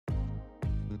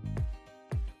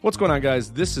What's going on,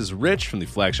 guys? This is Rich from the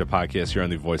flagship podcast here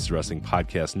on the Voices of Wrestling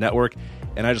Podcast Network,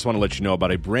 and I just want to let you know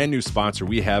about a brand new sponsor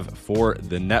we have for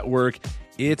the network.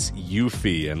 It's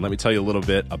Eufy, and let me tell you a little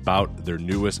bit about their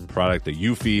newest product, the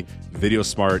Eufy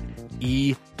VideoSmart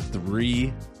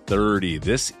E330.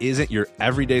 This isn't your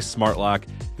everyday smart lock.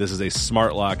 This is a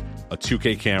smart lock, a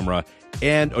 2K camera,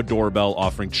 and a doorbell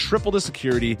offering triple the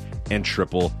security and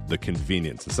triple the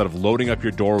convenience. Instead of loading up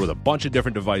your door with a bunch of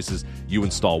different devices, you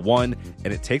install one,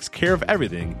 and it takes care of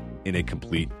everything in a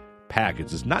complete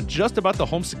package. It's not just about the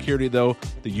home security, though.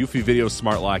 The Eufy Video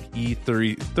Smart Lock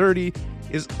E330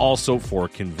 is also for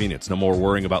convenience. No more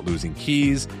worrying about losing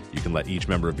keys. You can let each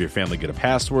member of your family get a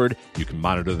password. You can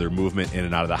monitor their movement in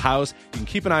and out of the house. You can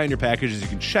keep an eye on your packages. You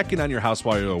can check in on your house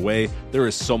while you're away. There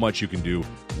is so much you can do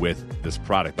with this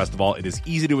product. Best of all, it is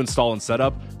easy to install and set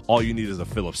up. All you need is a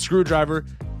Phillips screwdriver.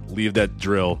 Leave that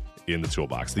drill in the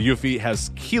toolbox. The Eufy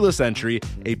has keyless entry,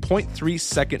 a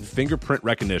 0.3-second fingerprint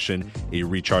recognition, a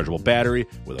rechargeable battery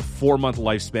with a 4-month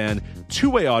lifespan,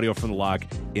 two-way audio from the lock,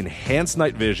 enhanced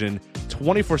night vision,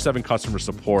 24/7 customer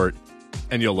support,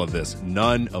 and you'll love this,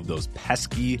 none of those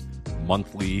pesky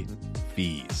monthly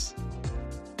fees.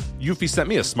 Eufy sent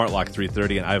me a Smart Lock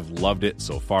 330, and I've loved it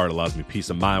so far. It allows me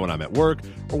peace of mind when I'm at work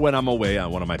or when I'm away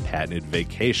on one of my patented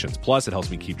vacations. Plus, it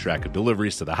helps me keep track of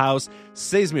deliveries to the house,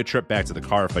 saves me a trip back to the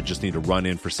car if I just need to run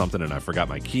in for something and I forgot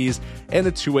my keys, and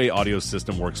the two-way audio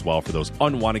system works well for those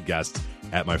unwanted guests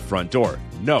at my front door.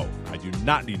 No, I do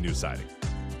not need new siding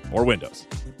or windows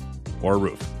or a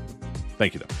roof.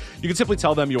 Thank you, though. You can simply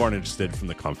tell them you aren't interested from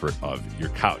the comfort of your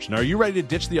couch. Now, are you ready to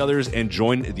ditch the others and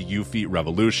join the Eufy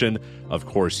revolution? Of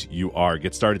course you are.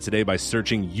 Get started today by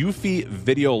searching Eufy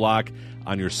Video Lock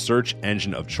on your search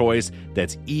engine of choice.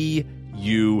 That's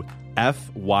EUFY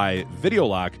Video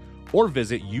Lock, or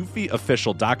visit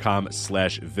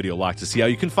eufyofficial.com/video lock to see how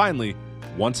you can finally,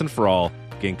 once and for all,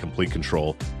 gain complete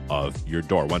control of your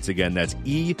door. Once again, that's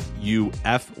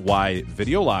EUFY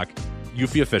Video Lock,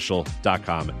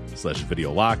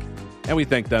 eufyofficial.com/video lock, and we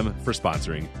thank them for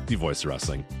sponsoring the Voice of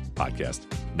Wrestling Podcast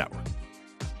Network.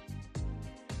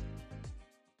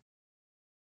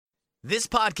 This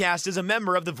podcast is a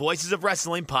member of the Voices of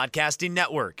Wrestling Podcasting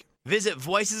Network. Visit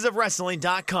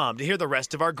voicesofwrestling.com to hear the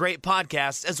rest of our great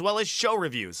podcasts, as well as show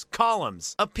reviews,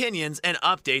 columns, opinions, and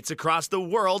updates across the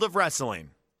world of wrestling.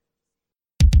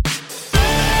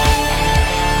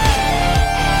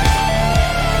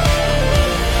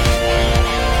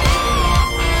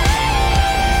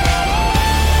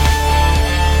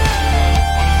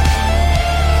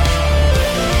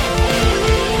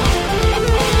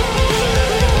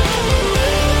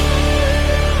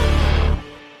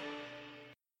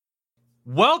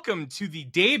 Welcome to the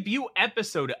debut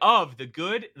episode of The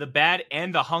Good, the Bad,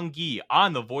 and the Hungy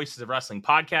on the Voices of Wrestling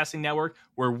Podcasting Network,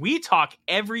 where we talk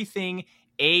everything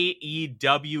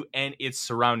AEW and its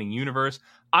surrounding universe.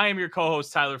 I am your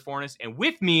co-host, Tyler Fornes, and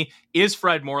with me is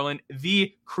Fred Moreland,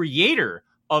 the creator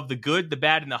of The Good, the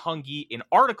Bad, and the Hungy, an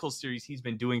article series he's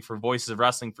been doing for Voices of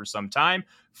Wrestling for some time.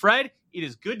 Fred, it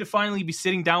is good to finally be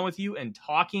sitting down with you and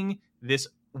talking this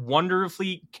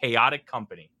wonderfully chaotic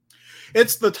company.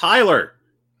 It's the Tyler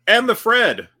and the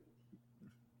Fred.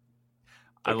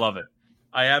 I love it.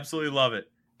 I absolutely love it.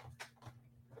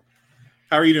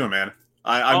 How are you doing, man?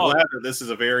 I'm glad that this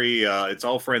is a very, it's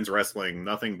all friends wrestling.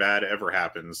 Nothing bad ever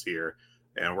happens here.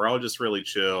 And we're all just really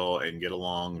chill and get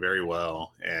along very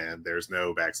well. And there's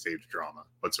no backstage drama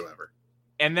whatsoever.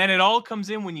 And then it all comes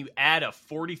in when you add a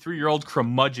 43-year-old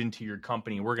curmudgeon to your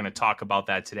company. We're going to talk about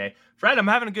that today. Fred, I'm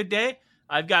having a good day.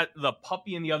 I've got the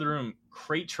puppy in the other room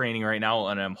crate training right now,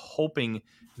 and I'm hoping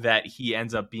that he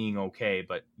ends up being okay,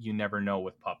 but you never know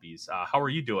with puppies. How are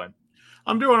you doing?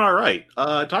 I'm doing all right.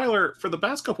 Tyler, for the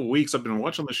past couple of weeks, I've been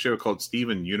watching this show called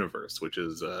Steven Universe, which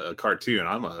is a cartoon.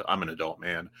 I'm an adult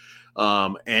man.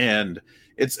 And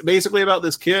it's basically about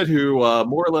this kid who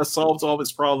more or less solves all of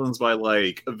his problems by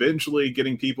like eventually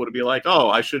getting people to be like, oh,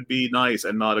 I should be nice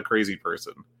and not a crazy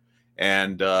person.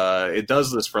 And it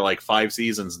does this for like 5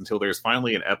 seasons until there's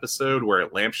finally an episode where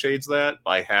it lampshades that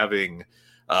by having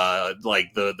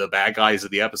like the bad guys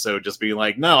of the episode just being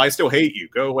like, no, I still hate you.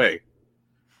 Go away.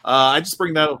 I just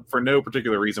bring that up for no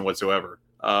particular reason whatsoever.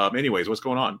 Anyways, what's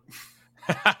going on?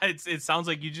 It sounds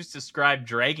like you just described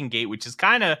Dragon Gate, which is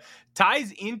kind of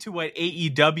ties into what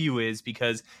AEW is,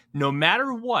 because no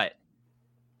matter what,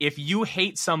 if you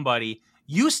hate somebody,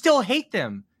 you still hate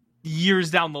them years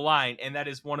down the line. And that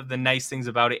is one of the nice things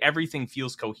about it. Everything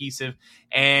feels cohesive.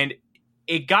 And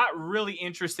it got really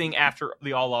interesting after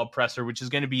the All Out presser, which is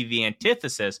going to be the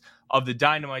antithesis of the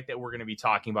Dynamite that we're going to be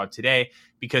talking about today,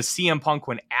 because CM Punk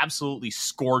went absolutely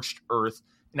scorched earth.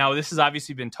 Now, this has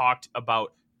obviously been talked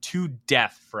about to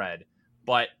death, Fred.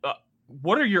 But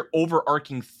what are your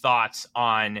overarching thoughts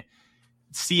on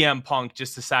CM Punk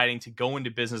just deciding to go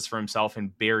into business for himself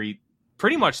and bury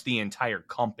pretty much the entire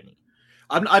company?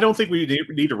 I don't think we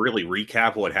need to really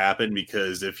recap what happened,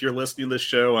 because if you're listening to this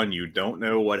show and you don't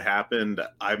know what happened,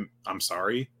 I'm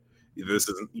sorry. This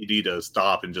isn't. You need to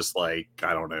stop and just, like,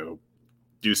 I don't know,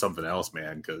 do something else,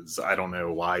 man, because I don't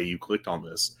know why you clicked on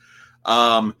this.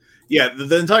 Yeah,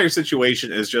 the entire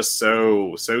situation is just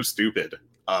so stupid.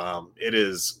 It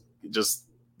is just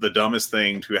the dumbest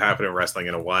thing to happen in wrestling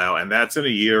in a while, and that's in a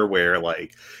year where,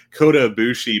 like, Kota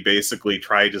Ibushi basically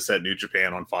tried to set New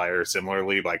Japan on fire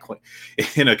similarly by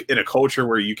in a culture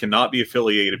where you cannot be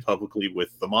affiliated publicly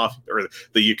with the mafia or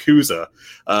the Yakuza,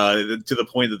 to the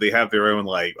point that they have their own,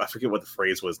 like, I forget what the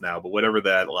phrase was now, but whatever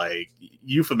that, like,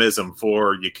 euphemism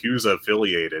for Yakuza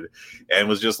affiliated, and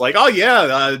was just like, oh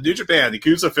yeah, New Japan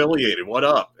Yakuza affiliated, what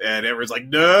up? And everyone's like,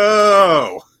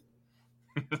 no.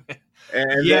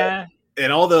 And yeah.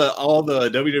 And all the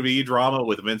WWE drama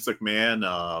with Vince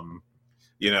McMahon,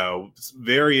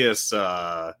 various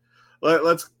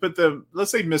let's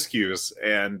say miscues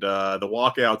and the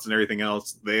walkouts and everything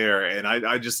else there. And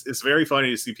I just, it's very funny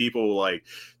to see people like,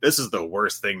 this is the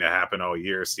worst thing to happen all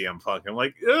year, CM Punk. I'm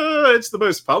like, it's the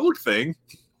most public thing.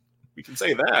 We can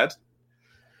say that.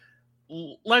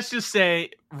 Let's just say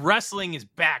wrestling is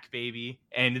back, baby.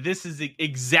 And this is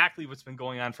exactly what's been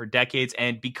going on for decades.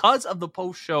 And because of the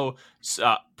post-show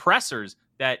pressers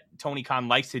that Tony Khan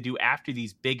likes to do after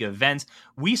these big events,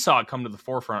 we saw it come to the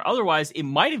forefront. Otherwise, it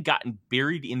might have gotten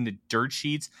buried in the dirt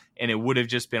sheets and it would have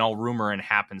just been all rumor and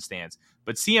happenstance.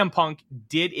 But CM Punk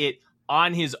did it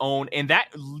on his own. And that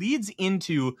leads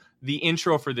into the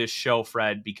intro for this show,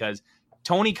 Fred, because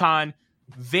Tony Khan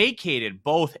vacated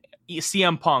both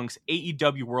CM Punk's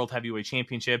AEW World Heavyweight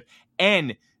Championship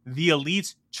and the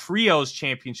Elite's Trios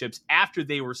Championships after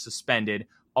they were suspended,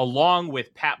 along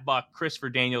with Pat Buck, Christopher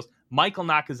Daniels, Michael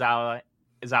Nakazawa,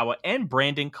 and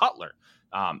Brandon Cutler.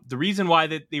 The reason why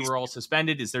that they were all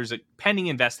suspended is there's a pending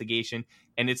investigation,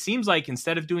 and it seems like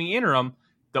instead of doing interim,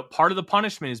 the part of the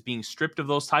punishment is being stripped of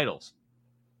those titles.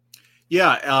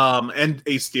 Yeah, and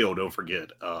Ace Steel, don't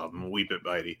forget, Weep It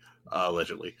Mighty,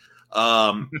 allegedly.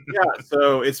 Yeah,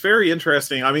 so it's very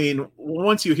interesting. I mean,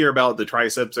 once you hear about the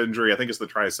triceps injury, I think it's the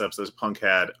triceps that Punk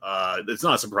had, it's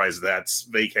not a surprise that's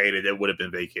vacated. It would have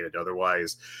been vacated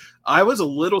otherwise. I was a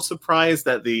little surprised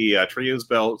that the trios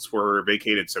belts were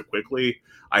vacated so quickly.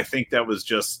 I think that was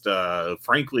just,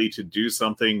 frankly, to do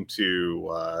something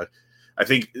to, I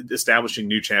think establishing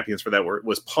new champions for that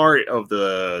was part of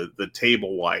the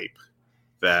table wipe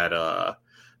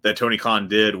that Tony Khan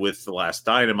did with the last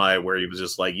Dynamite, where he was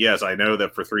just like, yes, I know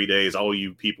that for 3 days, all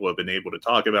you people have been able to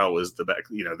talk about was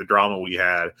the drama we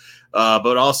had.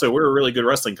 But also we're a really good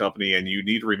wrestling company and you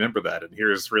need to remember that. And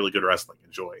here's really good wrestling.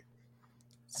 Enjoy.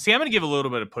 See, I'm going to give a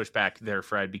little bit of pushback there,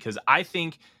 Fred, because I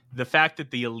think the fact that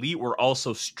the Elite were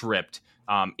also stripped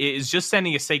is just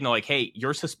sending a signal like, hey,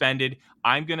 you're suspended.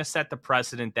 I'm going to set the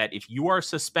precedent that if you are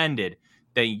suspended,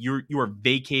 then you are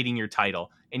vacating your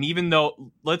title. And even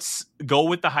though, let's go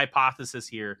with the hypothesis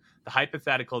here, the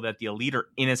hypothetical that the Elite are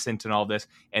innocent in all this,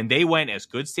 and they went as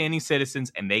good standing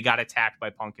citizens and they got attacked by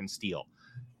Punk and Steel.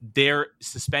 They're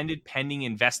suspended pending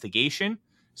investigation,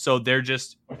 so they're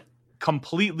just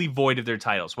completely void of their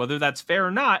titles. Whether that's fair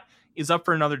or not is up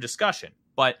for another discussion.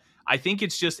 But I think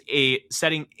it's just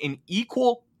setting an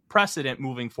equal precedent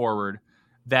moving forward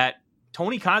that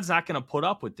Tony Khan's not going to put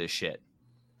up with this shit.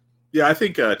 Yeah, I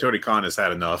think Tony Khan has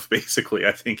had enough, basically.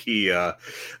 I think he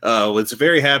was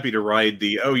very happy to ride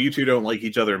you two don't like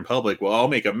each other in public. Well, I'll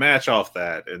make a match off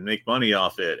that and make money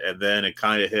off it. And then it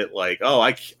kind of hit like, oh,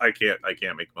 I can't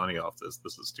make money off this.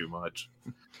 This is too much.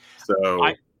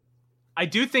 So I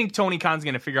do think Tony Khan's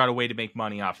going to figure out a way to make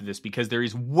money off of this because there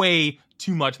is way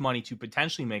too much money to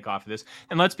potentially make off of this.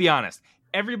 And let's be honest,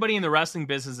 everybody in the wrestling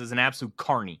business is an absolute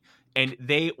carny and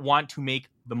they want to make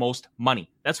the most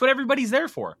money. That's what everybody's there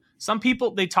for. Some people,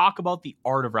 they talk about the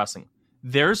art of wrestling.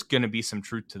 There's going to be some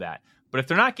truth to that. But if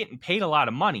they're not getting paid a lot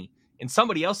of money and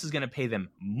somebody else is going to pay them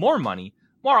more money,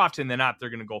 more often than not,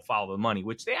 they're going to go follow the money,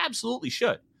 which they absolutely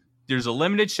should. There's a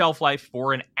limited shelf life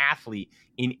for an athlete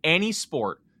in any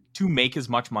sport to make as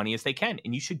much money as they can.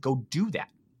 And you should go do that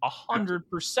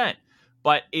 100%.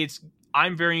 But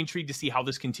I'm very intrigued to see how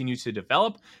this continues to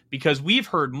develop because we've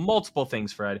heard multiple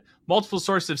things, Fred. Multiple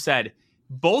sources have said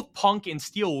both Punk and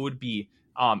Steel would be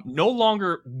no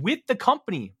longer with the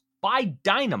company by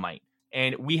Dynamite.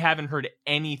 And we haven't heard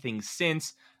anything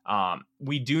since.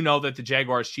 We do know that the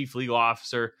Jaguars chief legal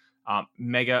officer,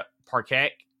 Mega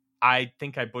Parquet, I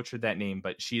think I butchered that name,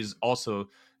 but she's also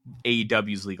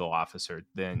AEW's legal officer,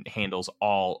 then handles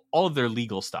all of their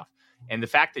legal stuff. And the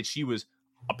fact that she was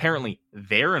apparently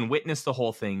there and witnessed the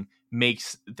whole thing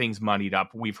makes things muddied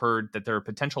up. We've heard that there are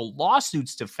potential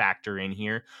lawsuits to factor in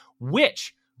here,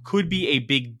 which could be a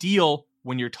big deal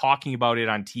when you're talking about it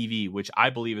on TV, which I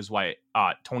believe is why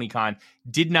Tony Khan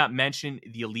did not mention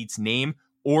the Elite's name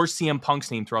or CM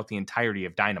Punk's name throughout the entirety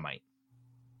of Dynamite.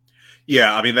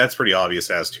 Yeah, I mean, that's pretty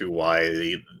obvious as to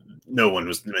why no one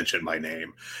was mentioned by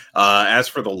name. As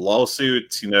for the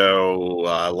lawsuits,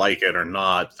 like it or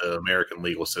not, the American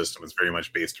legal system is very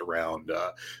much based around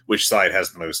which side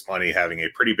has the most money, having a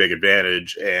pretty big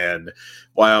advantage. And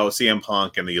while CM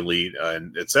Punk and the Elite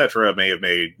and etc. may have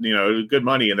made good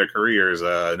money in their careers,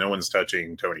 no one's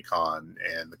touching Tony Khan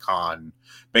and the Khan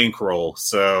bankroll.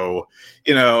 So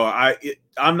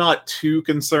I'm not too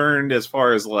concerned as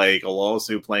far as like a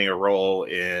lawsuit playing a role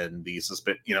in the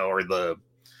or the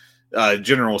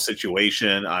general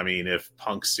situation. I mean, if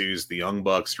Punk sues the Young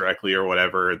Bucks directly or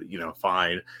whatever,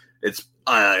 fine. It's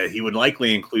he would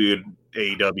likely include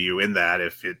AEW in that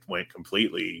if it went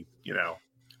completely,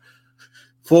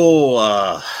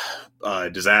 full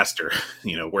disaster,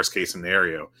 worst case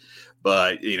scenario.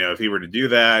 But if he were to do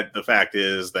that, the fact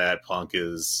is that Punk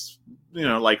is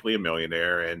likely a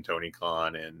millionaire, and Tony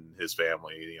Khan and his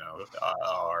family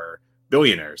are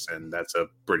billionaires, and that's a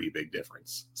pretty big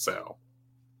difference. So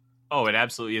Oh, it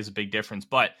absolutely is a big difference,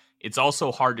 but it's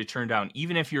also hard to turn down,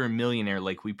 even if you're a millionaire,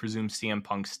 like we presume CM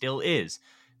Punk still is.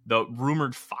 The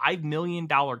rumored $5 million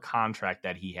contract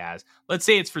that he has, let's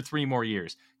say it's for 3 more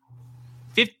years.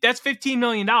 That's $15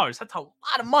 million. That's a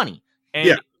lot of money.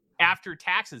 And after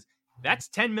taxes, that's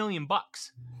 $10 million.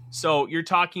 So you're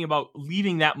talking about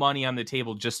leaving that money on the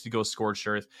table just to go scorched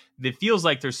earth. It feels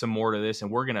like there's some more to this,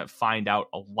 and we're going to find out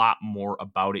a lot more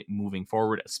about it moving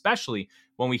forward, especially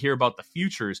when we hear about the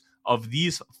futures of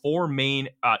these 4 main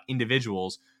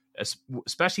individuals,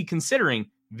 especially considering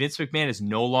Vince McMahon is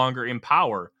no longer in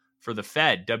power for the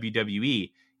Fed,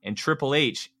 WWE, and Triple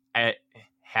H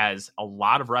has a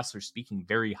lot of wrestlers speaking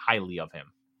very highly of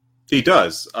him. He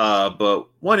does, but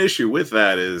one issue with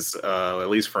that is, at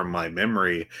least from my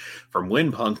memory, from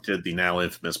when Punk did the now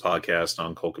infamous podcast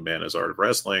on Colt Cabana's Art of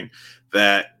Wrestling,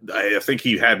 that I think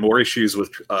he had more issues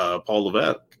with Paul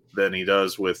Levesque than he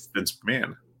does with Vince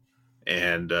McMahon.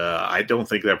 And I don't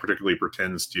think that particularly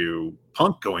pertains to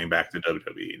Punk going back to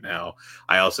WWE. Now,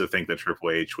 I also think that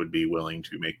Triple H would be willing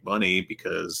to make money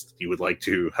because he would like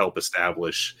to help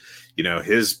establish,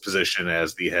 his position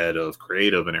as the head of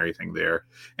creative and everything there.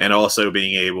 And also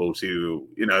being able to,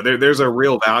 there's a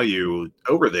real value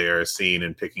over there seen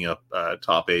in picking up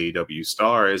top AEW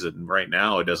stars. And right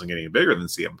now it doesn't get any bigger than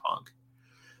CM Punk.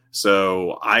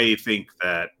 So I think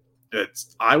that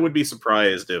I would be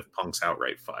surprised if Punk's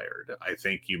outright fired. I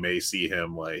think you may see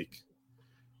him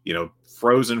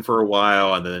frozen for a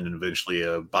while, and then eventually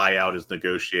a buyout is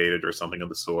negotiated or something of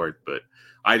the sort. But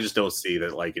I just don't see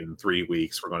that in 3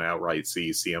 weeks we're going to outright see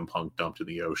CM Punk dumped in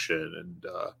the ocean and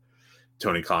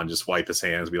Tony Khan just wipe his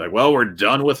hands and be like, well, we're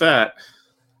done with that.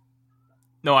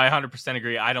 No, I 100%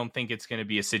 agree. I don't think it's going to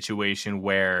be a situation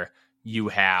where you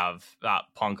have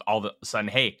Punk all of a sudden,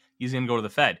 hey, he's going to go to the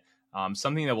Fed.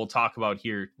 Something that we'll talk about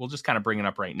here, we'll just kind of bring it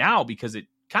up right now because it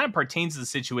kind of pertains to the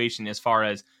situation as far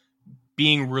as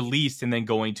being released and then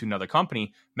going to another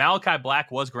company. Malachi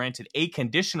Black was granted a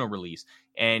conditional release,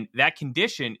 and that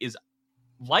condition is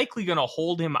likely going to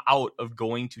hold him out of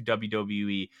going to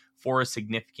WWE for a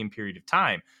significant period of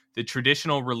time. The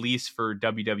traditional release for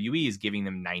WWE is giving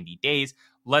them 90 days,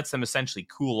 lets them essentially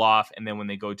cool off, and then when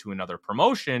they go to another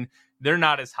promotion, they're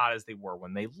not as hot as they were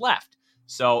when they left.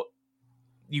 So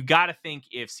you got to think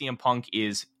if CM Punk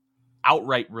is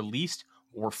outright released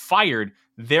or fired,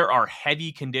 there are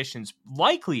heavy conditions,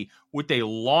 likely with a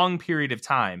long period of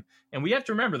time. And we have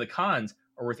to remember the Khans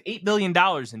are worth $8 billion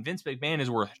and Vince McMahon is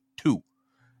worth $2 billion.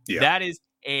 Yeah. That is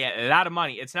a lot of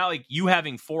money. It's not like you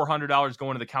having $400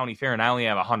 going to the county fair and I only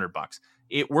have $100.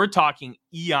 We're talking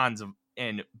eons of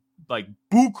and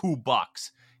buku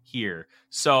bucks here.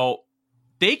 So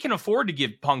they can afford to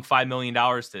give Punk $5 million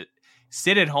to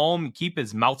sit at home, keep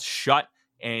his mouth shut,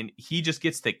 and he just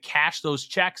gets to cash those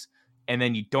checks, and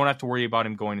then you don't have to worry about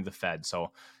him going to the Fed.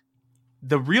 So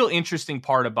the real interesting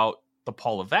part about the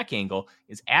Paul Levesque angle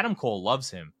is Adam Cole loves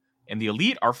him, and the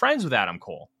Elite are friends with Adam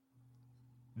Cole.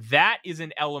 That is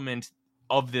an element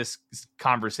of this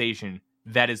conversation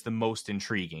that is the most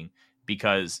intriguing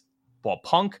because while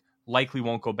Punk likely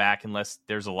won't go back unless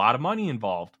there's a lot of money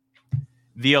involved,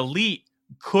 the Elite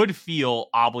could feel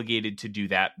obligated to do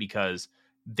that because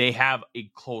they have a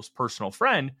close personal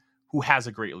friend who has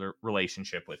a great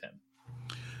relationship with him.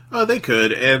 They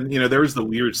could, and there was the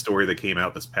weird story that came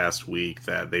out this past week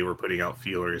that they were putting out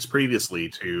feelers previously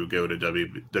to go to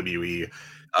WWE.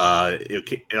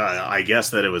 I guess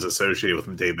that it was associated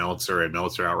with Dave Meltzer, and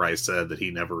Meltzer outright said that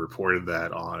he never reported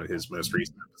that on his most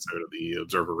recent episode of the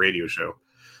Observer Radio Show.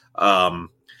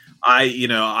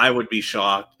 I would be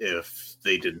shocked if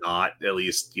they did not at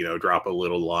least, drop a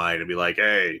little line and be like,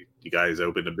 hey, you guys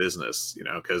open a business,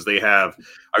 because they have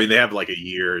like a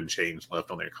year and change left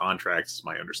on their contracts, is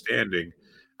my understanding.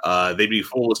 They'd be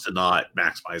foolish to not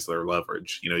maximize their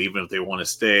leverage, even if they want to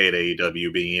stay at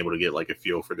AEW, being able to get like a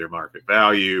feel for their market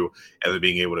value and then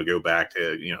being able to go back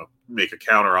to, make a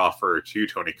counter offer to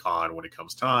Tony Khan when it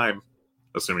comes time,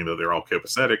 assuming that they're all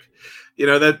copacetic.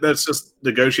 That's just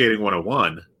negotiating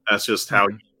 101. That's just how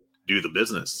you do the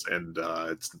business. And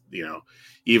it's,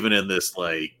 even in this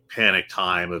like panic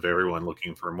time of everyone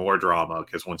looking for more drama,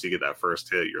 because once you get that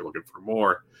first hit, you're looking for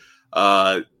more.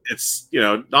 It's,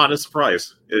 not a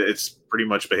surprise. It's pretty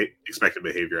much expected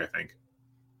behavior, I think.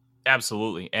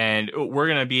 Absolutely. And we're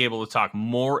going to be able to talk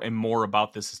more and more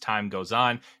about this as time goes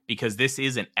on, because this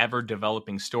is an ever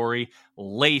developing story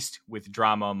laced with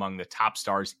drama among the top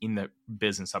stars in the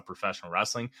business of professional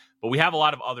wrestling. But we have a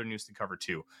lot of other news to cover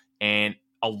too. And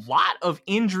a lot of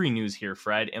injury news here,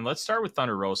 Fred. And let's start with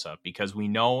Thunder Rosa, because we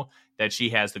know that she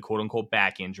has the quote unquote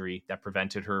back injury that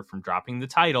prevented her from dropping the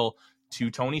title to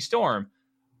Toni Storm.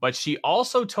 But she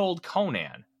also told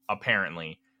Conan,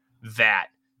 apparently, that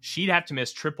she'd have to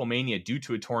miss Triple Mania due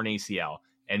to a torn ACL.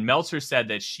 And Meltzer said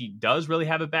that she does really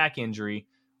have a back injury,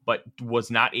 but was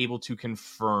not able to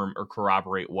confirm or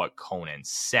corroborate what Conan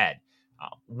said.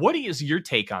 What is your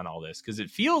take on all this? Because it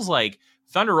feels like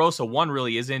Thunder Rosa, one,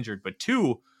 really is injured, but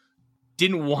two,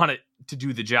 didn't want it to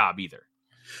do the job either.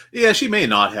 Yeah, she may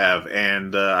not have.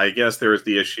 And I guess there was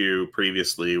the issue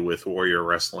previously with Warrior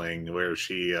Wrestling where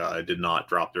she did not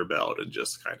drop their belt and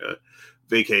just kind of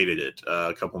vacated it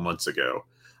a couple months ago.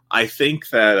 I think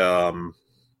that,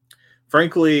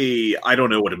 frankly, I don't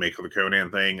know what to make of the Conan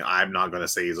thing. I'm not going to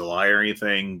say he's a lie or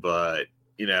anything, but,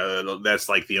 that's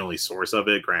like the only source of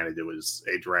it. Granted, it was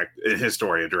a direct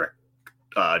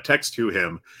text to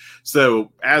him.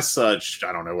 So as such,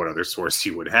 I don't know what other source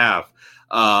you would have.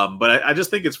 But I just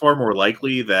think it's far more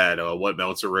likely that what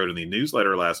Meltzer wrote in the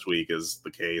newsletter last week is the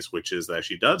case, which is that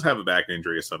she does have a back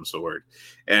injury of some sort.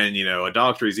 And, a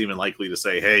doctor is even likely to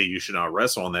say, hey, you should not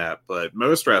wrestle on that. But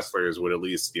most wrestlers would at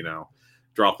least,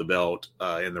 drop the belt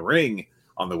in the ring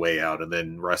on the way out and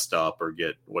then rest up or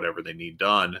get whatever they need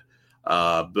done.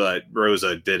 But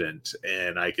Rosa didn't.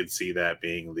 And I could see that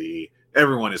being the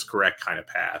everyone is correct kind of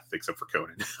path, except for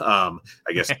Conan,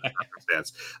 I guess, in that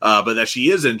circumstance. But that she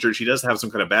is injured, she does have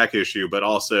some kind of back issue, but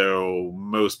also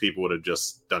most people would have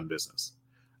just done business.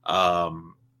 I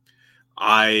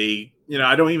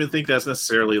don't even think that's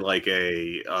necessarily like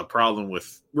a problem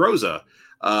with Rosa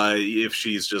if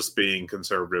she's just being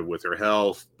conservative with her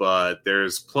health, but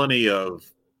there's plenty of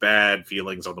bad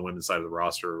feelings on the women's side of the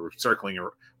roster circling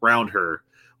around her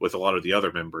with a lot of the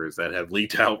other members that have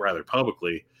leaked out rather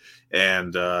publicly.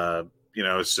 And,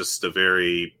 it's just a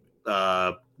very,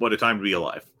 what a time to be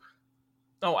alive.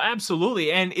 Oh,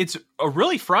 absolutely. And it's a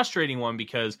really frustrating one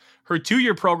because her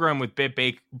 2-year program with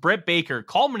Britt Baker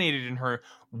culminated in her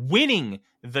winning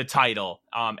the title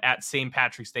at St.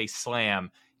 Patrick's Day Slam.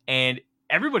 And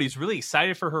everybody's really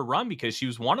excited for her run because she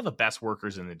was one of the best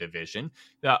workers in the division,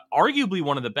 arguably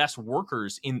one of the best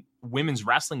workers in women's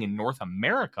wrestling in North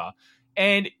America.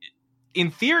 And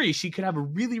in theory, she could have a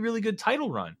really, really good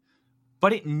title run,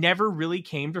 but it never really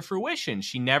came to fruition.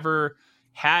 She never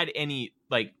had any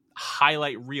like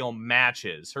highlight reel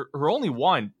matches. Her only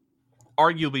one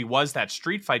arguably was that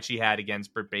street fight she had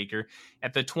against Britt Baker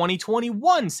at the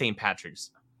 2021 St.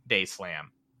 Patrick's Day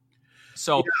Slam.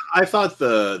 So yeah, I thought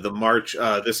the March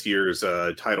this year's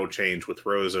title change with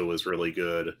Rosa was really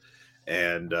good.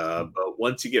 And but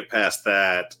once you get past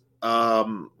that,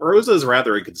 Rosa is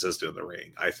rather inconsistent in the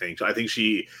ring. I think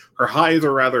her highs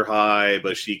are rather high,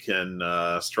 but she can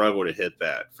struggle to hit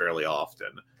that fairly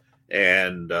often.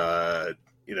 And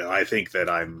I think that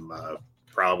I'm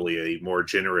probably a more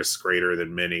generous grader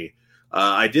than many.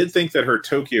 I did think that her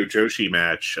Tokyo Joshi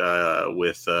match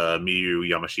with Miyu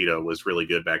Yamashita was really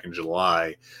good back in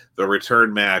July. The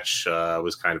return match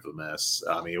was kind of a mess.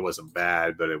 I mean, it wasn't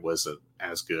bad, but it wasn't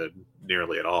as good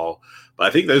nearly at all. But I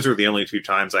think those are the only 2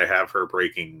 times I have her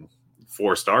breaking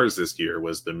 4 stars this year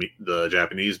was the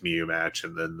Japanese Miyu match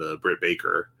and then the Britt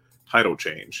Baker title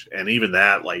change. And even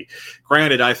that, like,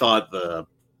 granted, I thought the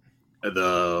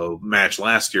match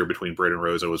last year between Britt and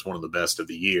Rosa was one of the best of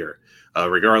the year,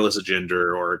 regardless of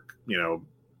gender or,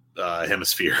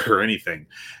 hemisphere or anything.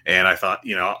 And I thought,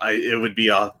 it would be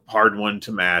a hard one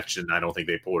to match, and I don't think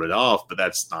they pulled it off, but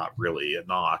that's not really a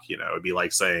knock. It'd be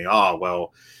like saying, oh,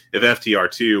 well, if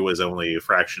FTR2 was only a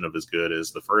fraction of as good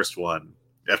as the first one,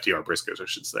 FTR Briscoes, I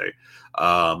should say,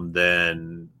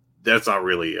 then that's not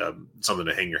really something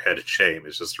to hang your head in shame.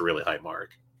 It's just a really high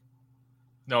mark.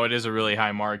 No, it is a really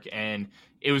high mark, and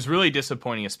it was really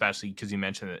disappointing, especially because you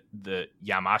mentioned the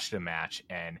Yamashita match,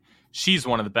 and she's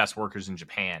one of the best workers in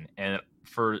Japan. And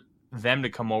for them to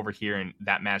come over here and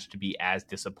that match to be as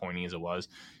disappointing as it was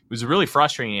really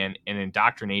frustrating and an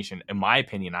indoctrination, in my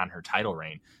opinion, on her title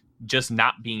reign, just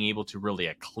not being able to really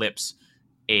eclipse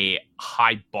a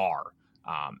high bar.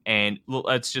 And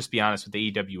let's just be honest with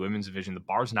the AEW women's division, the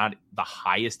bar's not the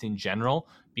highest in general,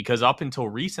 because up until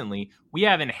recently, we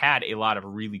haven't had a lot of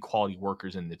really quality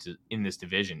workers in this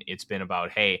division. It's been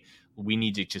about, hey, we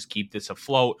need to just keep this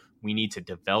afloat. We need to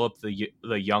develop the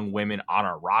young women on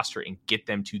our roster and get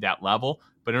them to that level.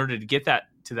 But in order to get that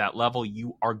to that level,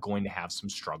 you are going to have some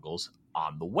struggles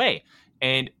on the way.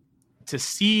 And to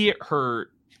see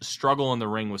her struggle in the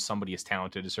ring with somebody as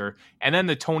talented as her, and then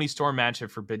the Toni Storm match at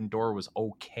Forbidden Door was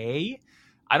okay.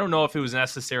 I don't know if it was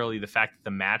necessarily the fact that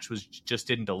the match just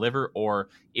didn't deliver, or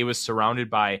it was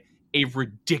surrounded by a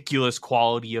ridiculous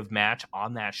quality of match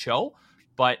on that show,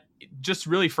 but just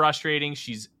really frustrating.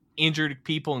 She's injured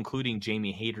people, including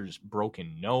Jamie Hayter's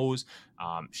broken nose.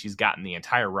 She's gotten the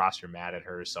entire roster mad at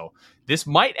her. So this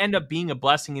might end up being a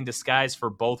blessing in disguise for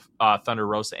both Thunder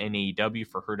Rosa and AEW,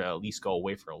 for her to at least go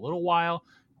away for a little while.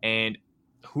 And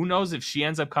who knows if she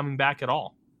ends up coming back at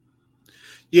all.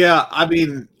 Yeah, I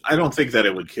mean, I don't think that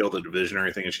it would kill the division or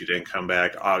anything if she didn't come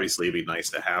back. Obviously, it'd be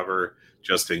nice to have her,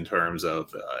 just in terms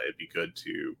of it'd be good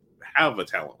to have a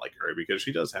talent like her, because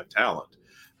she does have talent.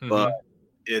 Mm-hmm. But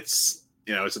it's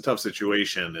a tough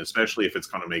situation, especially if it's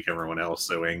going to make everyone else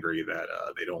so angry that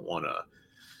they don't want to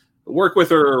work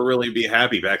with her or really be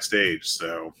happy backstage.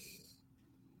 So,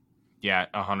 yeah,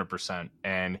 100%.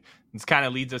 And this kind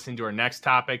of leads us into our next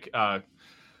topic. A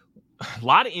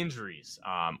lot of injuries.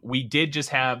 We did just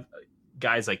have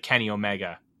guys like Kenny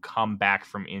Omega come back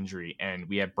from injury, and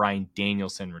we had Bryan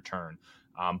Danielson return.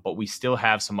 But we still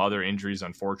have some other injuries,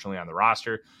 unfortunately, on the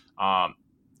roster.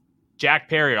 Jack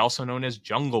Perry, also known as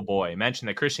Jungle Boy, mentioned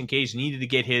that Christian Cage needed to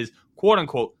get his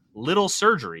quote-unquote little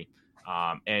surgery.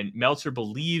 And Meltzer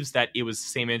believes that it was the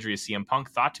same injury as CM Punk,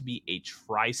 thought to be a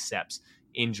triceps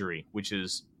injury, which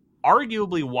is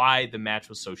arguably why the match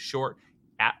was so short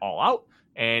at All Out.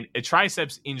 And a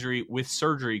triceps injury with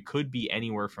surgery could be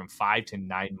anywhere from 5 to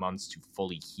 9 months to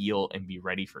fully heal and be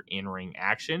ready for in-ring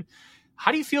action.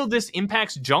 How do you feel this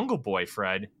impacts Jungle Boy,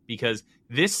 Fred? Because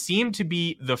this seemed to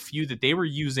be the feud that they were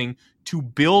using to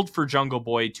build for Jungle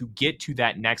Boy to get to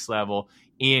that next level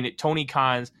in Tony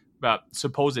Khan's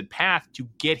supposed path to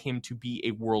get him to be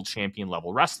a world champion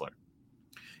level wrestler.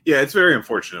 Yeah, it's very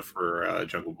unfortunate for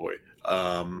Jungle Boy.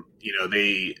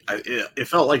 It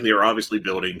felt like they were obviously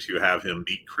building to have him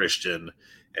beat Christian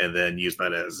and then use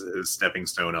that as his stepping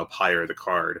stone up higher the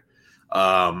card.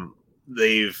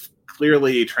 They've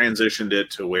clearly transitioned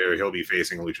it to where he'll be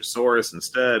facing Luchasaurus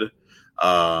instead.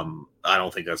 I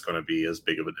don't think that's going to be as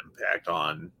big of an impact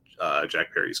on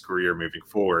Jack Perry's career moving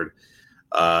forward.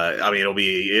 It'll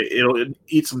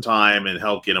eat some time and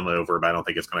help get him over, but I don't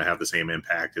think it's going to have the same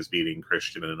impact as beating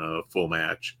Christian in a full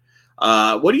match.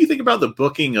 What do you think about the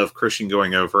booking of Christian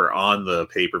going over on the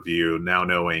pay-per-view, now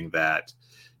knowing that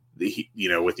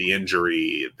with the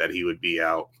injury that he would be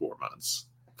out for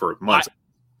months?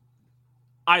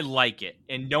 I like it.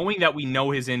 And knowing that we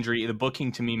know his injury, the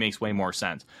booking to me makes way more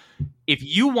sense. If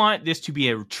you want this to be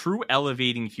a true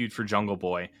elevating feud for Jungle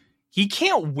Boy, he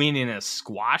can't win in a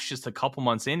squash just a couple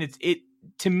months in.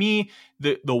 To me,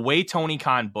 the way Tony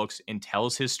Khan books and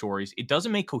tells his stories, it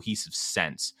doesn't make cohesive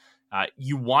sense.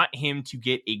 You want him to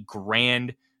get a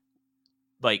grand,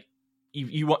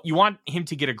 you want him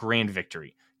to get a grand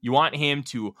victory. You want him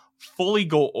to fully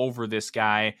go over this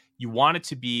guy. You want it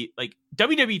to be like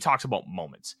WWE talks about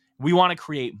moments. We want to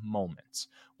create moments.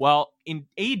 Well, in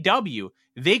AEW,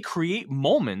 they create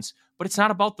moments, but it's not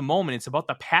about the moment. It's about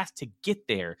the path to get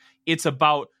there. It's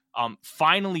about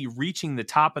finally reaching the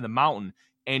top of the mountain.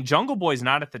 And Jungle Boy's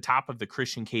not at the top of the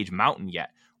Christian Cage mountain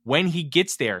yet. When he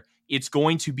gets there, it's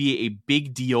going to be a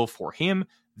big deal for him,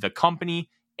 the company,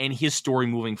 and his story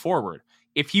moving forward.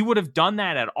 If he would have done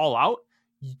that at All Out,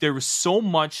 there was so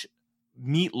much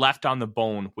meat left on the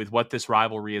bone with what this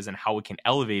rivalry is and how it can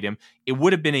elevate him. It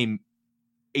would have been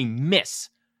a miss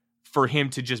for him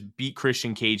to just beat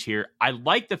Christian Cage here. I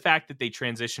like the fact that they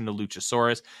transitioned to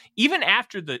Luchasaurus, even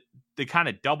after the kind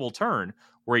of double turn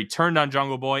where he turned on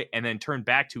Jungle Boy and then turned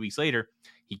back 2 weeks later.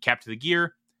 He kept the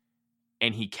gear.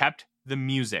 and he kept the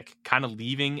music, kind of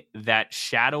leaving that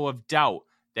shadow of doubt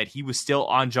that he was still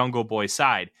on Jungle Boy's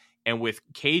side. And with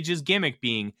Cage's gimmick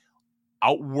being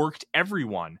outworked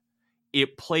everyone,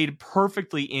 it played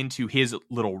perfectly into his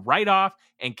little write-off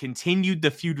and continued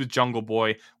the feud with Jungle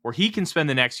Boy, where he can spend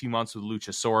the next few months with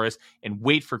Luchasaurus and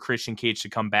wait for Christian Cage to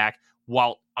come back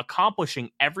while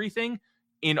accomplishing everything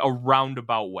in a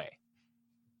roundabout way.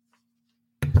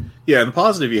 Yeah, and the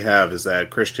positive you have is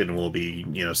that Christian will be,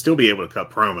 still be able to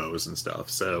cut promos and stuff.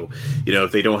 So,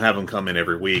 if they don't have him come in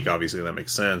every week, obviously that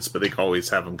makes sense, but they can always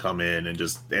have him come in and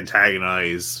just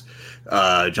antagonize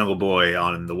Jungle Boy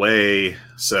on the way.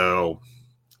 So,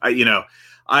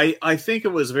 I think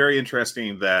it was very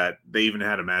interesting that they even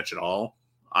had a match at all.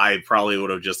 I probably would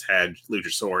have just had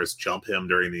Luchasaurus jump him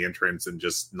during the entrance and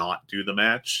just not do the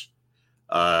match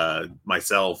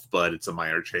myself, but it's a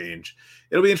minor change.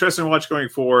 It'll be interesting to watch going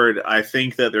forward. I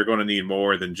think that they're going to need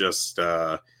more than just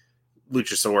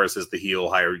Luchasaurus as the heel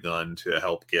hired gun to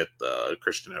help get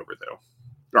Christian over, though.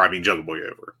 Jungle Boy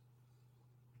over.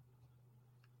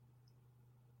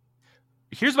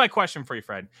 Here's my question for you,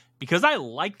 Fred, because I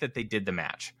like that they did the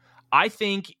match. I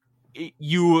think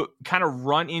you kind of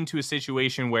run into a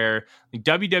situation where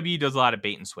WWE does a lot of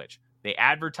bait and switch. They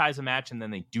advertise a match and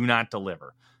then they do not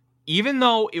deliver. Even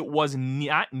though it was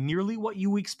not nearly what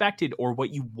you expected or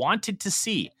what you wanted to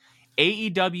see,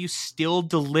 AEW still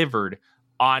delivered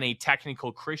on a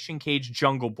technical Christian Cage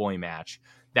Jungle Boy match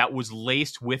that was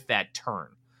laced with that turn.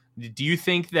 Do you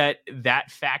think that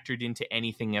factored into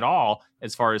anything at all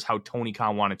as far as how Tony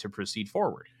Khan wanted to proceed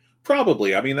forward?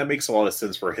 Probably. That makes a lot of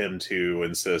sense for him to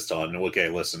insist on, okay,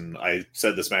 listen, I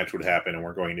said this match would happen and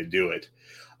we're going to do it.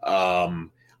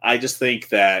 I just think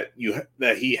that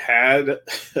he had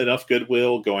enough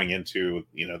goodwill going into,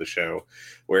 the show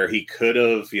where he could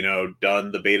have,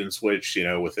 done the bait and switch,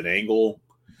 with an angle,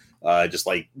 just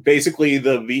like basically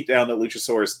the beatdown that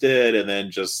Luchasaurus did, and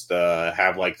then just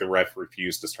have like the ref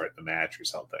refuse to start the match or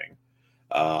something.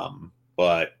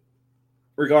 But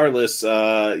regardless,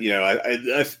 to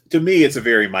me, it's a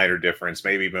very minor difference.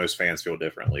 Maybe most fans feel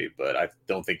differently, but I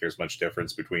don't think there's much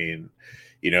difference between,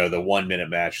 the 1 minute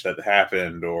match that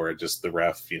happened or just the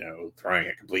ref, throwing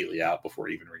it completely out before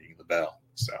even ringing the bell.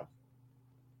 So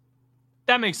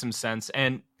that makes some sense.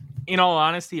 And in all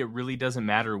honesty, it really doesn't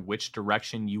matter which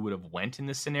direction you would have went in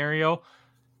this scenario.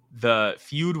 The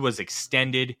feud was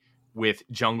extended with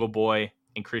Jungle Boy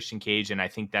and Christian Cage, and I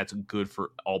think that's good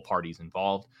for all parties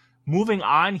involved. Moving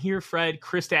on here, Fred,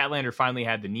 Chris Statlander finally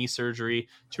had the knee surgery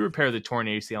to repair the torn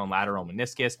ACL and lateral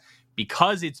meniscus.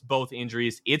 Because it's both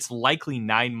injuries, it's likely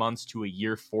 9 months to a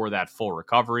year for that full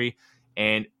recovery.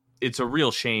 And it's a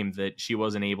real shame that she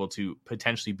wasn't able to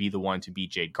potentially be the one to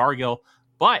beat Jade Cargill.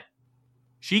 But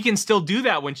she can still do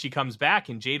that when she comes back,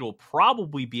 and Jade will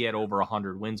probably be at over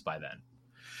 100 wins by then.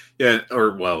 Yeah,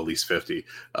 or well, at least 50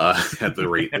 at the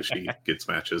rate that she gets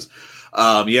matches.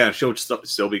 She'll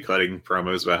still be cutting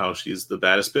promos about how she's the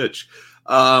baddest bitch.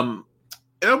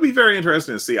 It'll be very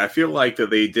interesting to see. I feel like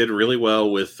that they did really well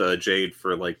with Jade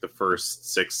for like the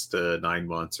first 6 to 9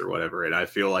 months or whatever, and I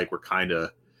feel like we're kind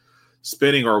of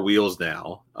spinning our wheels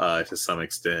now to some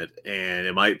extent, and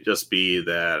it might just be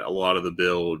that a lot of the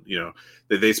build,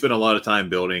 they spent a lot of time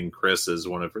building Chris as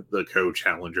one of the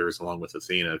co-challengers along with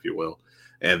Athena, if you will.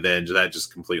 And then that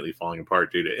just completely falling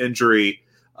apart due to injury.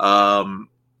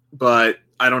 But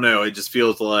I don't know. It just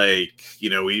feels like,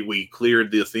 we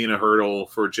cleared the Athena hurdle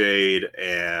for Jade,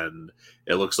 and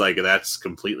it looks like that's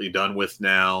completely done with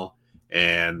now.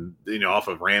 And, off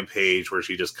of Rampage, where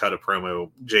she just cut a promo,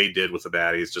 Jade did with the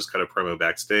baddies, just cut a promo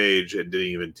backstage and didn't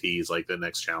even tease like the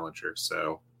next challenger.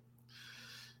 So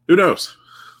who knows?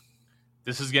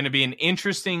 This is going to be an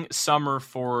interesting summer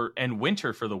and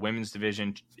winter for the women's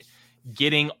division.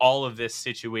 Getting all of this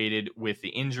situated with the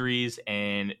injuries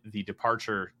and the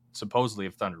departure supposedly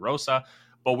of Thunder Rosa.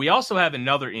 But we also have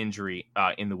another injury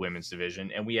in the women's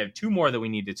division, and we have 2 more that we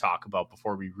need to talk about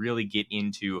before we really get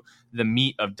into the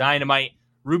meat of Dynamite.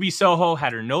 Ruby Soho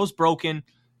had her nose broken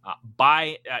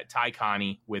by Ty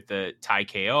Connie with the Ty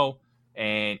KO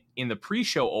and in the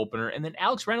pre-show opener, and then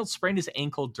Alex Reynolds sprained his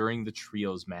ankle during the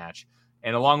trios match.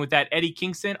 And along with that, Eddie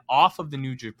Kingston off of the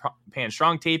New Japan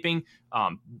Strong taping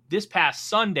this past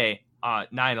Sunday,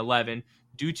 9/11,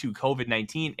 due to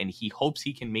COVID-19, and he hopes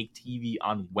he can make TV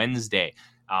on Wednesday.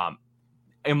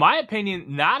 In my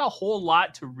opinion, not a whole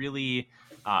lot to really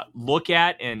look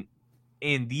at in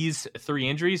these 3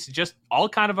 injuries. Just all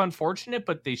kind of unfortunate,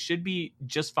 but they should be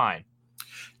just fine.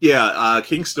 Yeah,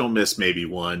 King still missed maybe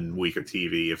 1 week of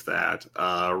TV, if that.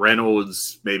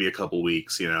 Reynolds, maybe a couple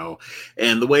weeks,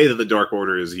 And the way that the Dark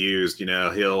Order is used,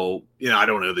 he'll, I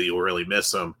don't know that you'll really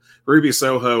miss him. Ruby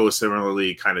Soho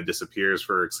similarly kind of disappears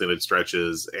for extended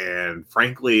stretches. And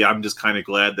frankly, I'm just kind of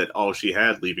glad that all she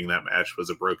had leaving that match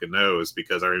was a broken nose,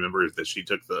 because I remember that she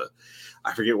took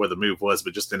I forget what the move was,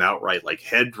 but just an outright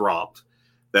head drop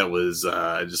that was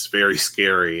just very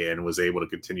scary, and was able to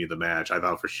continue the match. I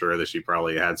thought for sure that she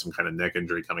probably had some kind of neck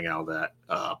injury coming out of that.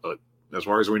 But as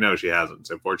far as we know, she hasn't.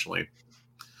 So fortunately,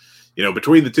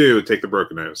 between the two, take the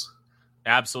broken nose.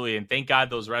 Absolutely. And thank God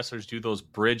those wrestlers do those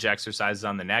bridge exercises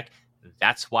on the neck.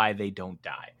 That's why they don't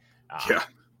die. Yeah.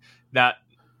 Now,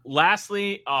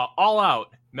 lastly, All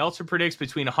Out. Meltzer predicts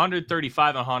between 135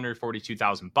 and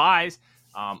 142,000 buys.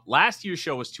 Last year's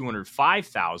show was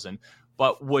 205,000.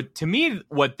 But what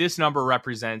this number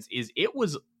represents is it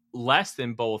was less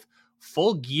than both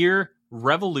Full Gear,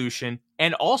 Revolution,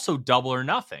 and also Double or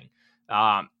Nothing.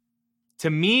 To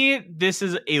me, this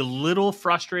is a little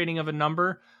frustrating of a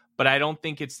number, but I don't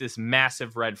think it's this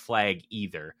massive red flag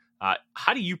either.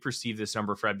 How do you perceive this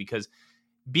number, Fred? Because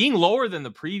being lower than the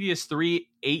previous 3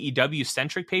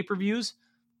 AEW-centric pay-per-views,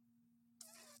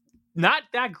 not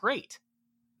that great.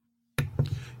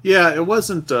 Yeah, it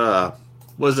wasn't a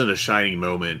shining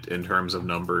moment in terms of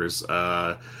numbers.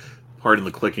 Pardon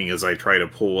the clicking as I try to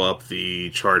pull up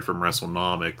the chart from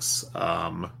WrestleNomics.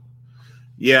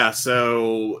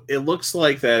 So it looks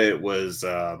like that it was,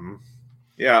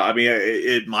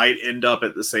 it might end up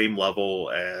at the same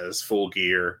level as Full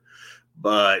Gear,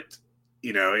 but,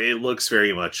 it looks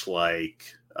very much like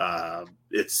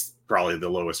it's probably the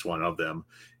lowest one of them,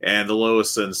 and the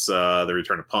lowest since the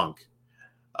return of Punk.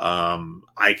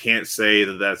 I can't say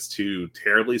that that's too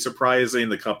terribly surprising.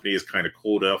 The company is kind of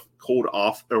cooled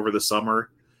off over the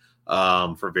summer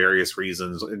for various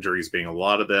reasons, injuries being a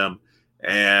lot of them.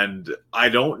 And I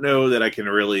don't know that I can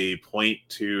really point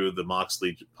to the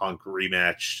Moxley Punk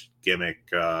rematch gimmick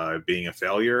being a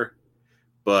failure,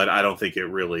 but I don't think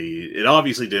it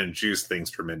obviously didn't juice things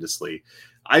tremendously.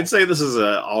 I'd say this is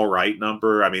a all right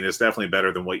number. I mean, it's definitely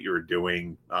better than what you were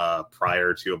doing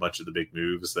prior to a bunch of the big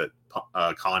moves that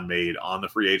Khan made on the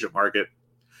free agent market.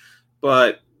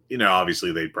 But,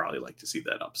 obviously they'd probably like to see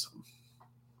that up some.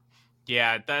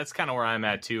 Yeah, that's kind of where I'm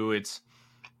at too. It's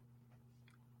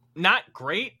not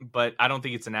great, but I don't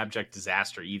think it's an abject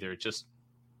disaster either. It just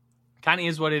kind of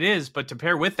is what it is. But to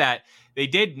pair with that, they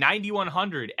did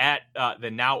 9,100 at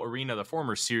the Now Arena, the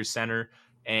former Sears Center,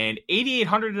 and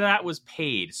 8,800 of that was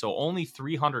paid. So only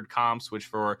 300 comps, which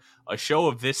for a show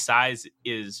of this size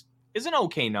is an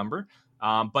okay number.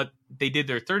 But they did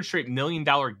their third straight $1 million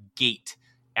gate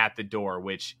at the door,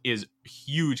 which is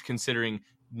huge considering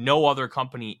no other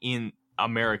company in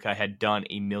America had done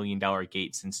 $1 million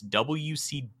gate since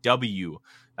WCW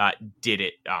did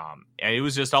it. And it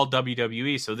was just all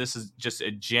WWE. So this is just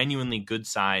a genuinely good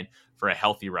sign for a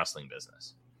healthy wrestling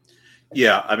business.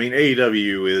 Yeah, I mean,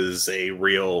 AEW is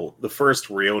the first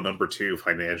real number 2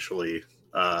 financially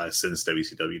since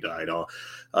WCW died.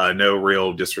 No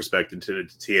real disrespect into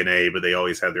TNA, but they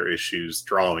always had their issues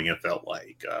drawing, it felt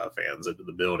like, fans into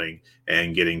the building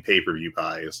and getting pay-per-view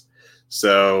buys.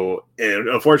 So, and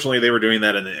unfortunately, they were doing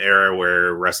that in an era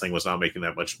where wrestling was not making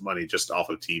that much money just off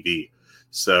of TV.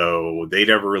 So they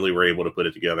never really were able to put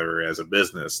it together as a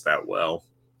business that well,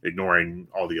 ignoring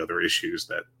all the other issues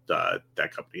that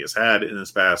that company has had in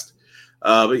its past.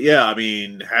 But yeah, I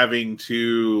mean, having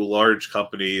 2 large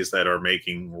companies that are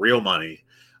making real money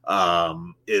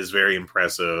is very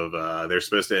impressive. They're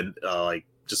supposed to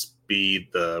just be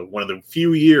one of the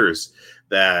few years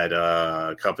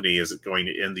that company is going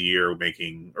to end the year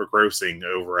making or grossing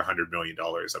over $100 million.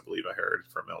 I believe I heard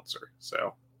from Meltzer.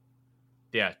 So.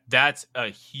 Yeah, that's a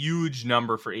huge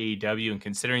number for AEW, and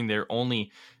considering they're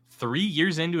only 3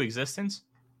 years into existence,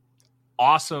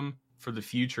 awesome for the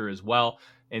future as well.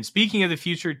 And speaking of the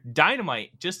future,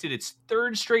 Dynamite just did its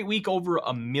 3rd straight week over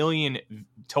 1 million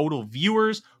total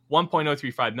viewers,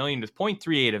 1.035 million, with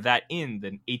 0.38 of that in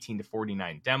the 18 to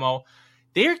 49 demo.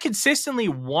 They are consistently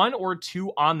 1 or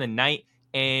 2 on the night.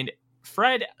 And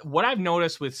Fred, what I've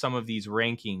noticed with some of these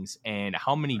rankings and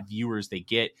how many viewers they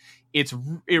get, it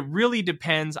really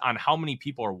depends on how many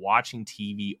people are watching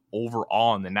TV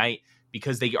overall in the night,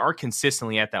 because they are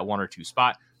consistently at that 1 or 2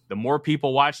 spot. The more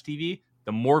people watch TV,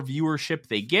 the more viewership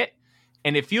they get.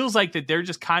 And it feels like that they're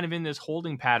just kind of in this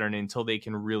holding pattern until they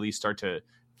can really start to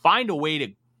find a way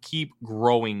to keep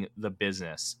growing the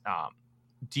business.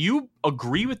 Do you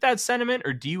agree with that sentiment,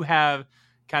 or do you have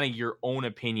kind of your own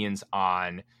opinions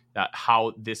on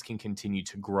how this can continue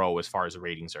to grow as far as the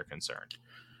ratings are concerned?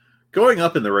 going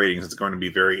up in the ratings is going to be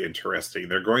very interesting.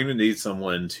 They're going to need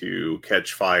someone to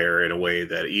catch fire in a way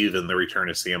that even the return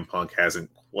of CM Punk hasn't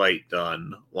quite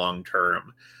done long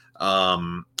term.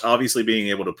 Obviously, being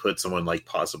able to put someone like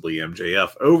possibly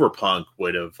MJF over Punk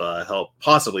would have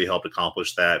possibly helped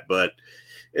accomplish that, but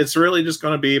it's really just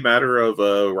going to be a matter of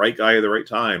a right guy at the right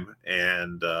time.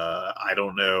 And I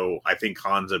don't know. I think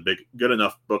Khan's a good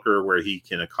enough booker where he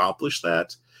can accomplish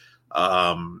that.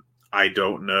 I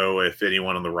don't know if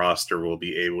anyone on the roster will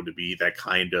be able to be that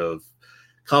kind of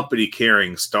company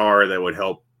carrying star that would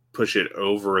help push it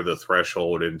over the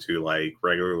threshold into like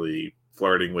regularly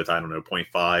flirting with,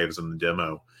 0.5s in the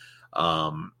demo.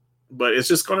 But it's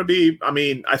just going to be,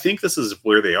 I think this is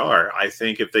where they are. I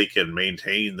think if they can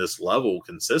maintain this level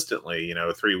consistently,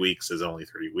 3 weeks is only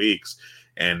 3 weeks.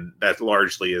 And that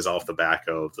largely is off the back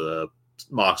of the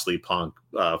Moxley Punk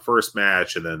first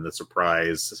match, and then the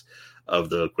surprise of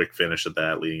the quick finish of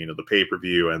that leading into the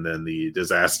pay-per-view, and then the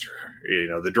disaster,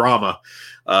 the drama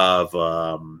of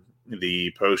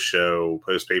the post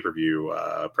pay-per-view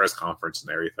press conference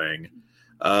and everything.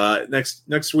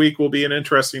 Next week will be an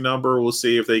interesting number. We'll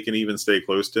see if they can even stay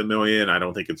close to 1 million. I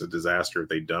don't think it's a disaster if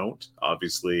they don't.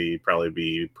 Obviously, probably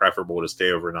be preferable to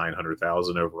stay over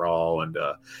 900,000 overall and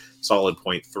a solid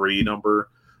 0.3 number.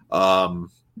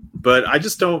 But I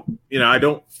just don't, I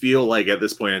don't feel like at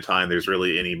this point in time there's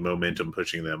really any momentum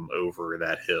pushing them over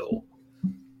that hill.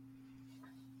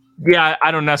 Yeah,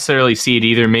 I don't necessarily see it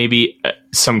either. Maybe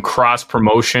some cross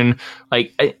promotion.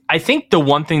 Like, I think the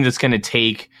one thing that's going to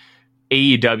take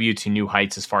AEW to new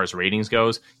heights as far as ratings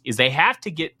goes is they have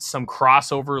to get some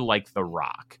crossover like The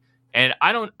Rock. And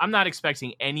I'm not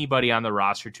expecting anybody on the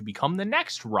roster to become the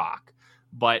next Rock,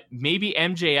 but maybe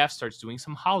MJF starts doing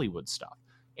some Hollywood stuff.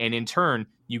 And in turn,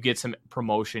 you get some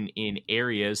promotion in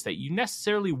areas that you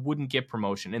necessarily wouldn't get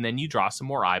promotion. And then you draw some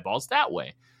more eyeballs that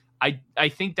way. I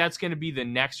think that's going to be the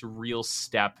next real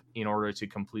step in order to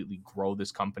completely grow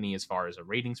this company as far as a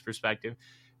ratings perspective,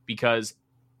 because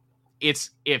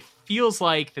it feels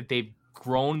like that they've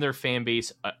grown their fan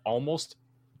base almost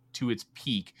to its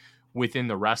peak within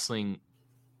the wrestling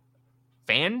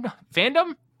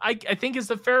fandom. I think is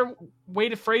the fair way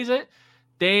to phrase it.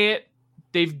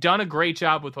 They've done a great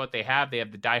job with what they have. They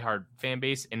have the diehard fan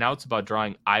base, and now it's about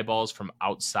drawing eyeballs from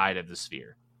outside of the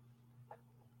sphere.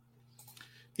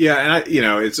 Yeah, and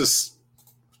it's just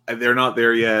they're not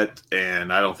there yet,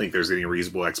 and I don't think there's any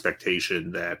reasonable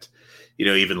expectation that,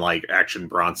 even like Action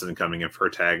Bronson coming in for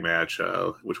a tag match,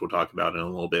 which we'll talk about in a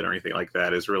little bit, or anything like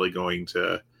that, is really going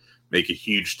to make a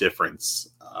huge difference.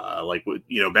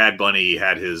 Bad Bunny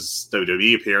had his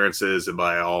WWE appearances, and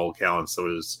by all accounts, it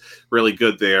was really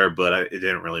good there, but it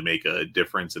didn't really make a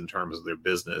difference in terms of their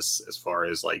business as far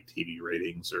as like TV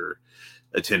ratings or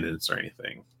attendance or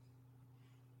anything.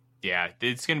 Yeah,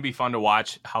 it's going to be fun to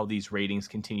watch how these ratings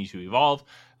continue to evolve.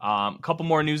 A couple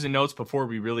more news and notes before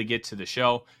we really get to the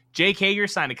show. Jake Hager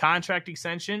signed a contract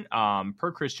extension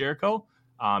per Chris Jericho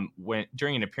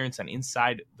during an appearance on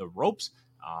Inside the Ropes.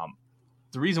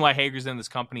 The reason why Hager's in this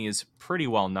company is pretty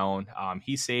well known.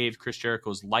 He saved Chris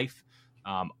Jericho's life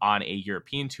on a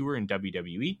European tour in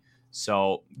WWE.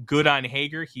 So good on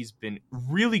Hager. He's been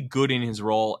really good in his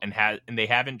role, and they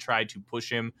haven't tried to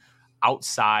push him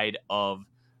outside of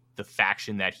the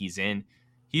faction that he's in.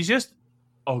 He's just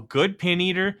a good pin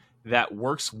eater that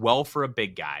works well for a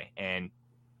big guy, and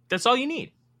that's all you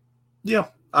need. Yeah,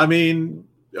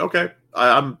 okay,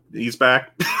 he's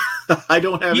back. I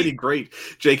don't have any great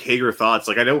Jake Hager thoughts.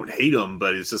 Like, I don't hate him,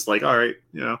 but it's just like, all right,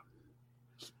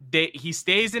 he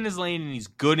stays in his lane and he's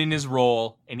good in his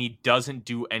role, and he doesn't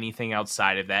do anything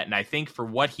outside of that. And I think for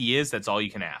what he is, that's all you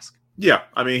can ask. Yeah,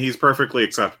 he's perfectly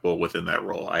acceptable within that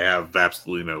role. I have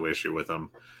absolutely no issue with him.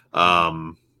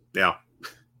 Yeah,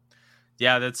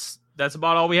 that's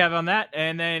about all we have on that.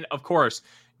 And then, of course,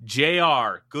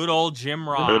 JR, good old Jim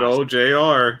Ross. Good old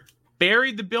JR.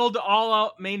 Buried the build to All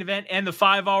Out main event and the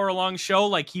 5-hour-long show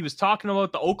like he was talking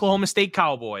about the Oklahoma State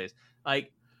Cowboys.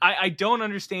 Like, I don't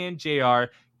understand, JR.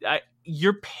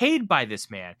 You're paid by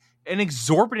this man an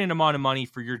exorbitant amount of money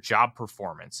for your job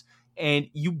performance, and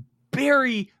you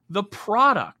bury the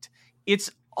product. It's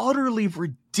utterly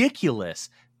ridiculous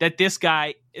that this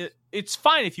guy, it's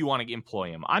fine if you want to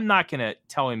employ him. I'm not going to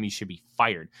tell him he should be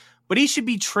fired, but he should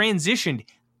be transitioned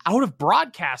out of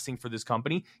broadcasting for this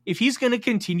company if he's going to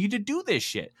continue to do this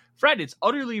shit. Fred, it's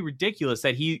utterly ridiculous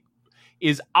that he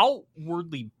is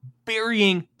outwardly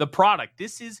burying the product.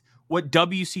 This is what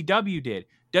WCW did.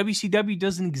 WCW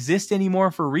doesn't exist anymore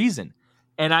for a reason.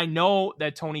 And I know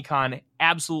that Tony Khan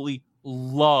absolutely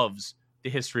loves the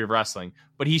history of wrestling,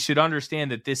 but he should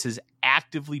understand that this is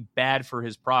actively bad for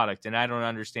his product. And I don't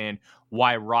understand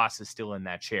why Ross is still in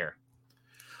that chair.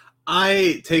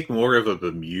 I take more of a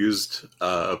bemused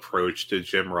approach to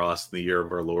Jim Ross in the year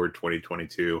of our Lord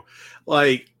 2022.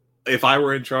 Like, if I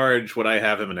were in charge, would I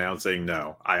have him announcing?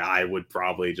 No. I would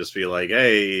probably just be like,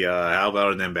 hey, how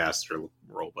about an ambassador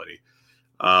role, buddy?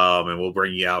 And we'll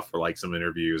bring you out for like some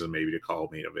interviews and maybe to call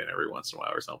me in every once in a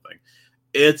while or something.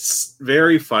 It's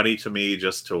very funny to me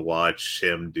just to watch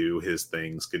him do his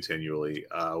things continually,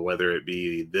 whether it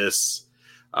be this,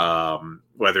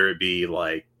 whether it be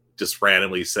like just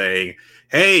randomly saying,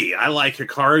 hey, I like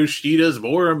Hikaru Shida's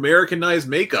more Americanized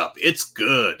makeup. It's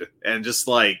good. And just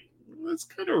like, that's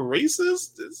kind of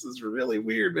racist. This is really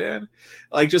weird, man.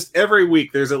 Like, just every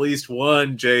week, there's at least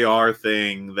one JR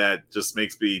thing that just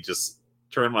makes me just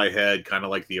turn my head, kind of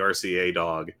like the RCA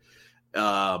dog.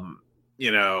 I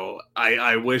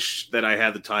wish that I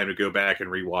had the time to go back and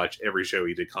rewatch every show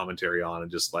he did commentary on and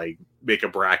just like make a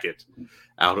bracket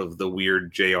out of the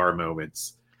weird JR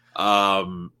moments.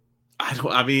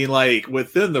 Like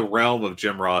within the realm of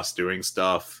Jim Ross doing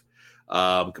stuff,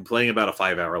 complaining about a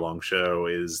 5-hour long show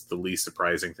is the least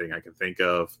surprising thing I can think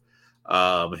of.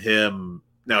 Him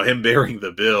bearing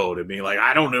the build and being like,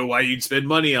 I don't know why you'd spend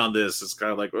money on this. It's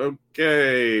kind of like,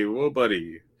 okay, well,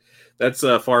 buddy, that's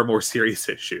a far more serious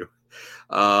issue.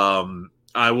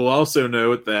 I will also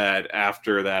note that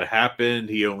after that happened,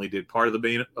 he only did part of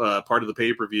the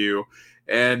pay-per-view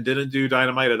and didn't do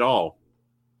Dynamite at all.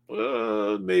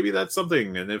 Maybe that's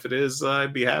something, and if it is,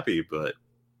 I'd be happy. But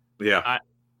yeah,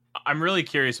 I'm really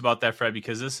curious about that, Fred,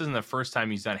 because this isn't the first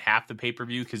time he's done half the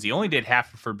pay-per-view, because he only did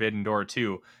half of Forbidden Door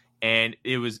too, and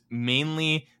it was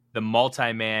mainly the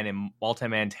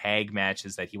multi-man tag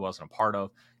matches that he wasn't a part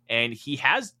of, and he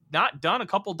has not done a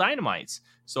couple Dynamites,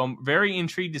 so I'm very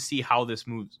intrigued to see how this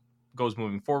goes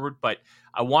moving forward. But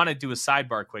I want to do a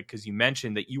sidebar quick, because you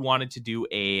mentioned that you wanted to do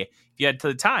if you had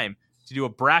the time to do a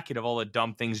bracket of all the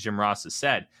dumb things Jim Ross has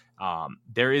said.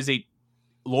 There is a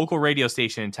local radio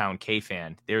station in town,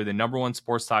 KFan. They're the number one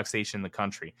sports talk station in the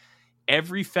country.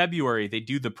 Every February, they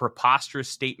do the preposterous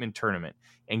statement tournament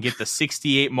and get the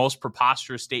 68 most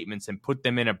preposterous statements and put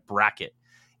them in a bracket.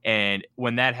 And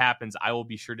when that happens, I will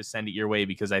be sure to send it your way,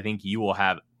 because I think you will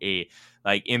have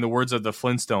in the words of the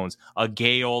Flintstones, a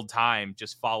gay old time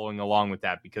just following along with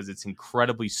that, because it's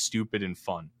incredibly stupid and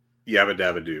fun. Yabba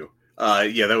dabba do.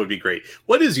 Yeah, that would be great.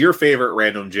 What is your favorite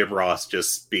random Jim Ross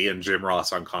just being Jim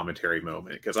Ross on commentary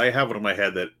moment? Because I have one in my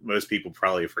head that most people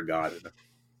probably have forgotten.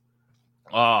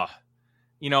 I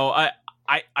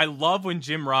love when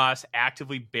Jim Ross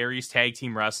actively buries tag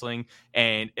team wrestling,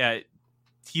 and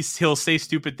he'll say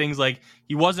stupid things like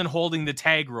he wasn't holding the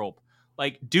tag rope.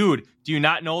 Like, dude, do you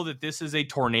not know that this is a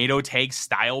tornado tag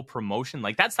style promotion?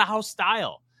 Like, that's the house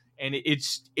style. And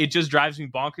it just drives me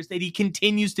bonkers that he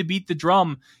continues to beat the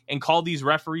drum and call these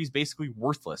referees basically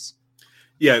worthless.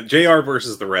 Yeah, JR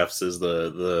versus the refs is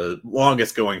the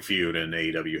longest going feud in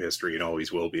AEW history, and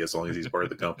always will be as long as he's part of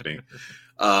the company.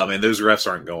 And those refs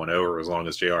aren't going over as long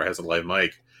as JR has a live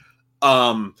mic.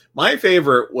 My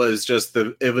favorite was just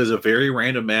it was a very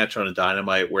random match on a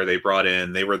Dynamite where they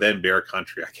were then Bear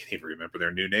Country. I can't even remember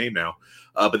their new name now.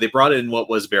 But they brought in what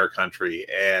was Bear Country,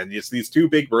 and it's these two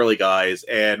big burly guys.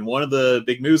 And one of the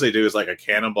big moves they do is like a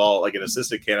cannonball, like an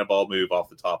assisted cannonball move off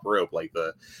the top rope, like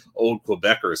the old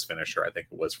Quebecers finisher, I think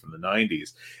it was from the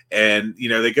 90s. And,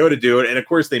 they go to do it. And of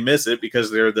course they miss it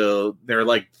because they're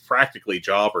like practically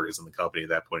jobbers in the company at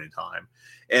that point in time.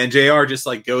 And JR just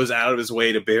like goes out of his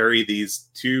way to bury these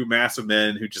two massive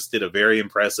men who just did a very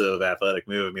impressive athletic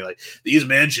move and be like, these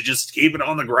men should just keep it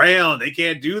on the ground. They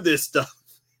can't do this stuff.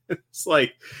 It's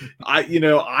like,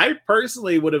 I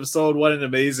personally would have sold what an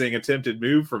amazing attempted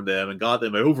move from them and got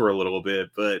them over a little bit,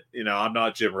 but I'm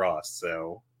not Jim Ross,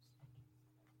 so.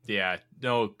 Yeah,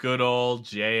 no, good old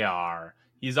JR.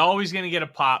 He's always going to get a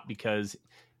pop because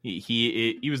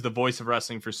he was the voice of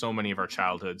wrestling for so many of our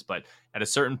childhoods, but at a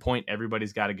certain point,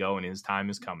 everybody's got to go and his time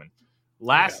is coming.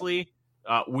 Lastly,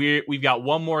 we've got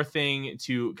one more thing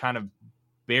to kind of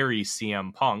bury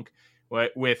CM Punk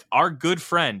with our good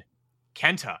friend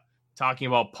Kenta talking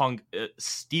about Punk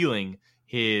stealing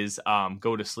his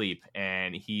go to sleep.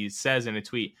 And he says in a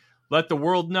tweet, "Let the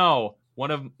world know one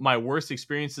of my worst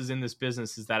experiences in this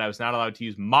business is that I was not allowed to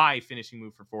use my finishing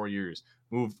move for 4 years,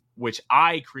 move which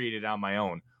I created on my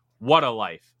own. What a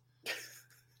life."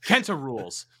 Kenta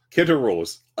rules. Kenta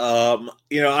rules.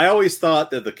 I always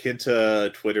thought that the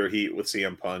Kenta Twitter heat with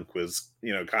CM Punk was,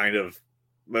 kind of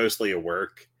mostly a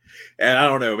work. And I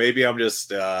don't know, maybe I'm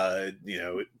just,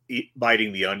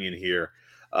 biting the onion here.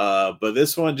 But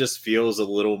this one just feels a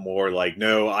little more like,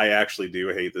 no, I actually do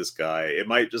hate this guy. It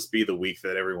might just be the week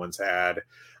that everyone's had.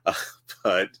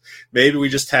 But maybe we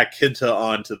just tack Kenta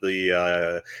onto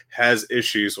the has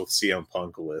issues with CM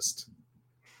Punk list.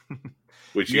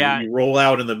 Which you roll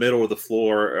out in the middle of the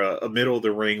floor, middle of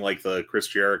the ring, like the Chris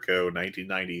Jericho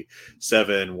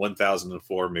 1997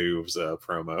 1004 moves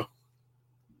promo.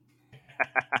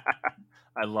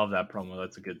 I love that promo.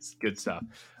 That's a good stuff.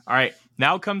 All right,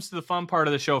 now comes to the fun part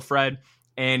of the show, Fred.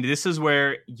 And this is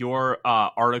where your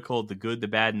article, The Good, the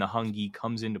Bad, and the Hungy,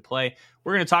 comes into play.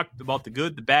 We're going to talk about the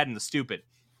good, the bad, and the stupid.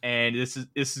 And this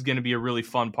is going to be a really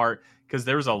fun part because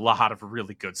there's a lot of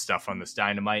really good stuff on this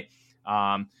Dynamite.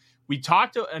 We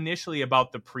talked initially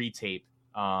about the pre-tape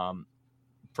from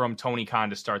Tony Khan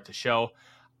to start the show.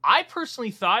 I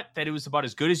personally thought that it was about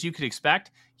as good as you could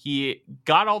expect. He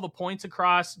got all the points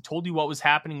across, told you what was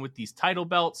happening with these title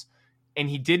belts, and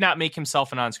he did not make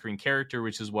himself an on-screen character,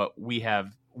 which is what we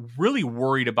have really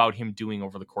worried about him doing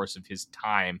over the course of his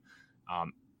time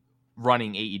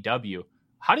running AEW.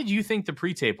 How did you think the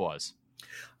pre-tape was?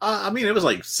 I mean, it was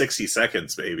like 60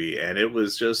 seconds, maybe, and it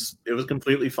was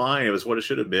completely fine. It was what it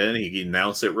should have been. He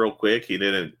announced it real quick.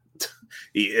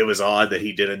 It was odd that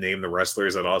he didn't name the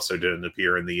wrestlers that also didn't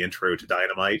appear in the intro to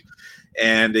Dynamite.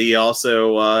 And he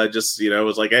also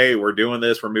was like, hey, we're doing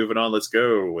this. We're moving on. Let's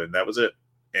go. And that was it.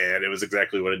 And it was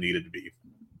exactly what it needed to be.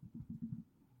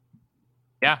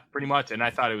 Yeah, pretty much. And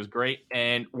I thought it was great.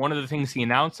 And one of the things he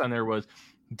announced on there was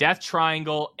Death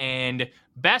Triangle and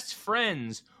Best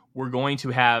Friends were going to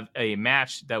have a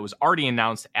match that was already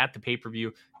announced at the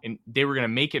pay-per-view, and they were going to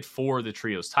make it for the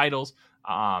trios titles.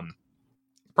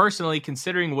 Personally,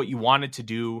 considering what you wanted to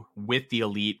do with the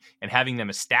Elite and having them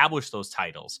establish those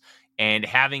titles and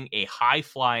having a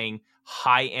high-flying,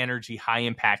 high-energy,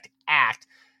 high-impact act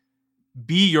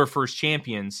be your first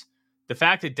champions, the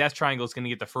fact that Death Triangle is going to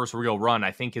get the first real run,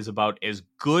 I think, is about as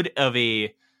good of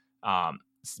a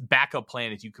backup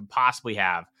plan as you could possibly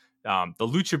have. The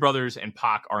Lucha Brothers and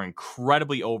Pac are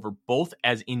incredibly over, both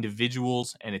as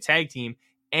individuals and a tag team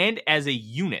and as a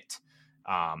unit.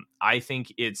 I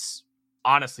think it's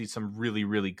honestly some really,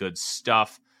 really good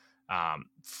stuff.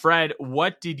 Fred,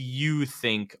 what did you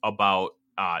think about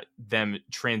them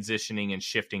transitioning and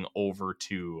shifting over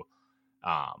to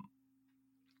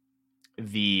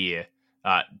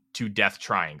to Death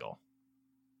Triangle?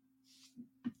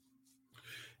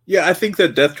 Yeah, I think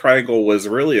that Death Triangle was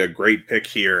really a great pick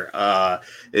here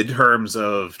in terms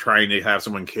of trying to have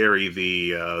someone carry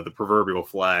the proverbial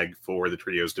flag for the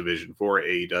trios division for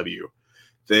AEW.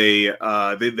 They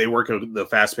work the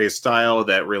fast-paced style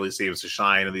that really seems to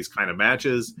shine in these kind of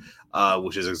matches,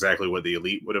 which is exactly what the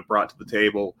Elite would have brought to the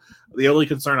table. The only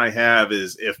concern I have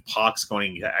is if Pac's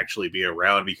going to actually be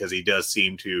around, because he does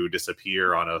seem to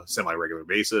disappear on a semi-regular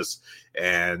basis.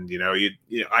 And,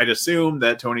 I'd assume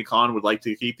that Tony Khan would like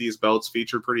to keep these belts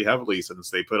featured pretty heavily since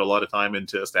they put a lot of time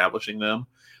into establishing them.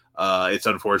 It's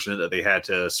unfortunate that they had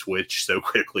to switch so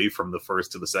quickly from the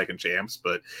first to the second champs,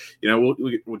 but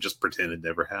we'll just pretend it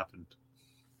never happened.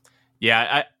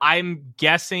 Yeah, I'm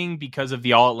guessing because of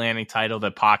the All Atlantic title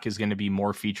that Pac is going to be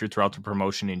more featured throughout the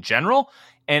promotion in general,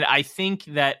 and I think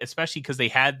that especially because they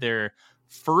had their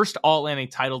first All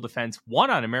Atlantic title defense, one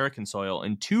on American soil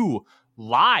and two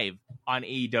live on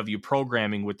AEW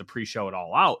programming with the pre-show at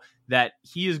All Out, that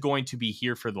he is going to be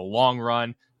here for the long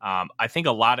run. I think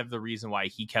a lot of the reason why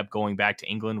he kept going back to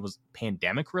England was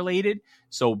pandemic related.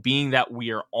 So being that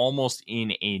we are almost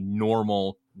in a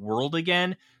normal world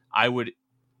again, I would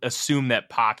assume that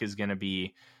Pac is going to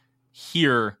be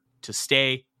here to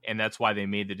stay. And that's why they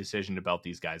made the decision to belt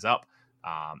these guys up.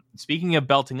 Speaking of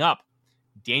belting up,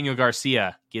 Daniel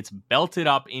Garcia gets belted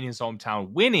up in his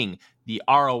hometown, winning the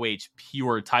ROH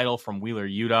Pure title from Wheeler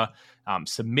Yuta,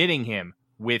 submitting him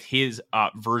with his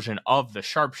version of the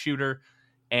sharpshooter.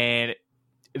 And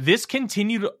this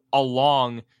continued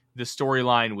along the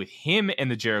storyline with him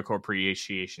and the Jericho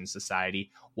Appreciation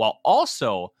Society, while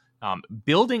also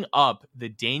building up the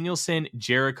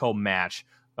Danielson-Jericho match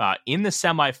in the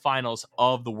semifinals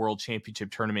of the World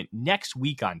Championship Tournament next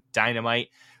week on Dynamite.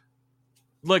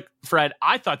 Look, Fred,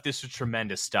 I thought this was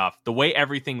tremendous stuff. The way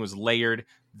everything was layered,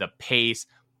 the pace,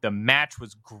 the match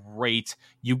was great.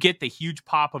 You get the huge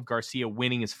pop of Garcia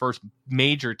winning his first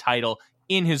major title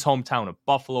in his hometown of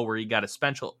Buffalo, where he got a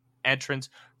special entrance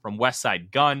from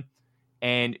Westside Gunn.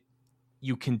 And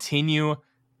you continue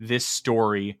this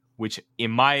story, which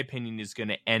in my opinion is going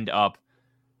to end up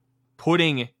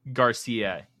putting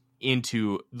Garcia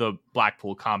into the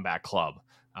Blackpool Combat Club.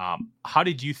 How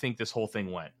did you think this whole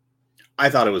thing went? I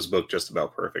thought it was booked just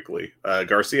about perfectly.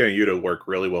 Garcia and Yuta work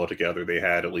really well together. They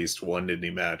had at least one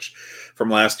indie match from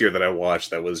last year that I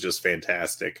watched that was just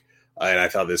fantastic. And I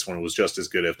thought this one was just as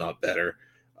good, if not better.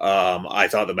 I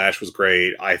thought the match was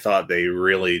great. I thought they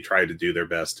really tried to do their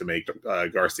best to make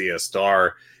Garcia a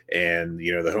star, and the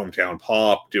hometown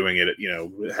pop, doing it,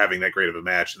 having that great of a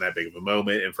match and that big of a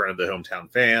moment in front of the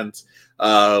hometown fans,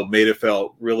 made it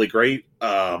felt really great.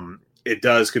 It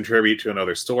does contribute to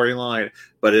another storyline,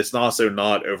 but it's also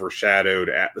not overshadowed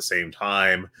at the same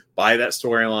time by that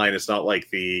storyline. It's not like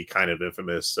the kind of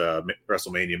infamous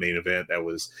WrestleMania main event that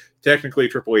was technically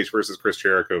Triple H versus Chris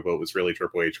Jericho, but was really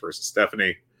Triple H versus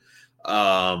Stephanie.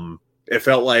 It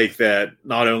felt like that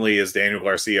not only is Daniel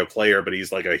Garcia a player, but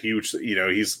he's like a huge,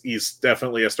 he's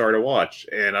definitely a star to watch.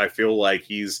 And I feel like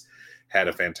he's had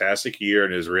a fantastic year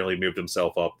and has really moved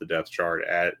himself up the depth chart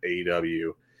at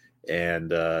AEW. And,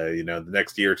 the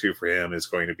next year or two for him is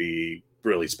going to be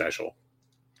really special.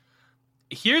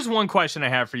 Here's one question I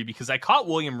have for you, because I caught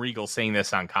William Regal saying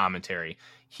this on commentary.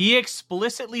 He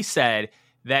explicitly said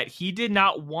that he did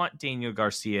not want Daniel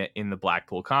Garcia in the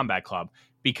Blackpool Combat Club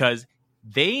because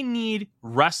they need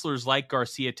wrestlers like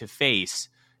Garcia to face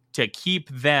to keep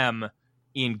them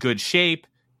in good shape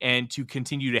and to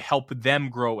continue to help them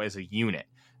grow as a unit.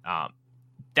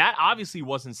 That obviously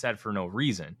wasn't said for no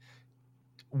reason.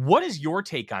 What is your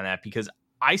take on that? Because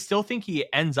I still think he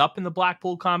ends up in the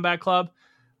Blackpool Combat Club,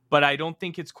 but I don't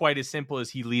think it's quite as simple as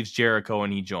he leaves Jericho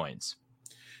and he joins.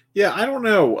 Yeah, I don't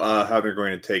know how they're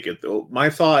going to take it. My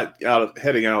thought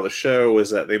heading out of the show is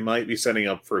that they might be setting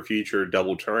up for a future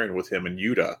double turn with him and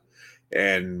Yuta.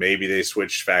 And maybe they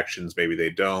switch factions, maybe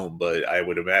they don't. But I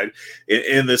would imagine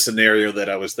in this scenario that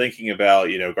I was thinking about,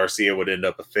 Garcia would end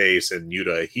up a face and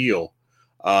Yuta a heel.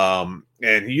 And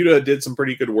Yuta did some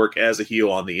pretty good work as a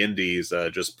heel on the indies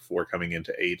just before coming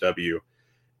into AEW.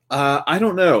 I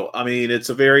don't know. I mean, it's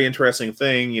a very interesting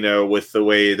thing, with the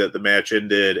way that the match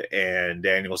ended and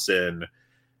Danielson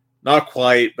not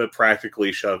quite, but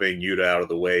practically shoving Yuta out of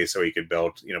the way so he could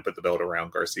put the belt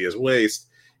around Garcia's waist.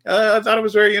 I thought it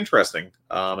was very interesting.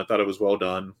 I thought it was well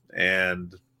done.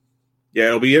 And yeah,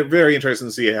 it'll be very interesting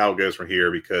to see how it goes from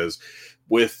here, because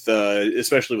with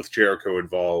especially with Jericho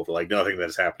involved, like nothing that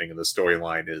is happening in the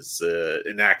storyline is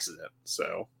an accident.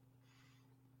 So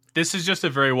this is just a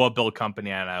very well-built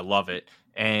company, and I love it.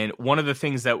 And one of the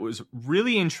things that was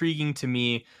really intriguing to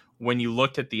me when you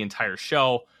looked at the entire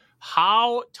show,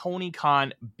 how Tony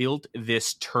Khan built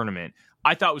this tournament,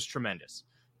 I thought was tremendous.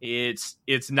 It's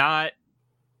not,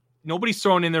 nobody's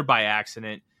thrown in there by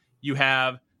accident. You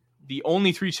have the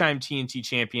only 3-time TNT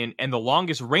champion and the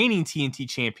longest reigning TNT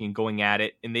champion going at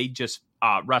it, and they just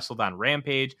wrestled on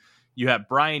Rampage. You have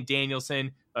Bryan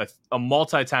Danielson, a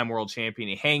multi-time world champion,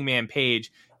 a Hangman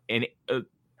Page, and a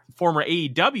former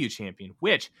AEW champion,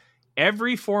 which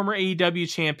every former AEW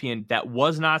champion that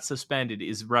was not suspended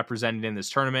is represented in this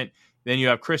tournament. Then you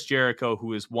have Chris Jericho,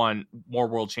 who has won more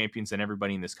world champions than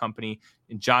everybody in this company,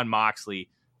 and Jon Moxley,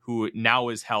 who now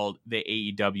has held the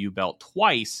AEW belt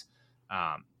twice.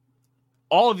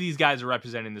 All of these guys are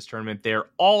represented in this tournament. They're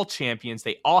all champions.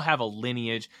 They all have a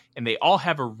lineage, and they all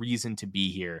have a reason to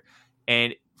be here.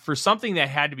 And for something that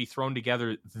had to be thrown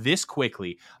together this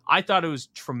quickly, I thought it was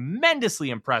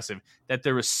tremendously impressive that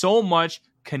there was so much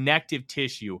connective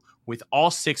tissue with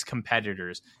all 6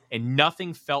 competitors, and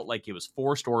nothing felt like it was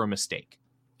forced or a mistake.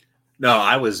 No,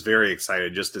 I was very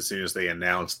excited just as soon as they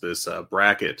announced this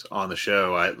bracket on the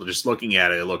show. Just looking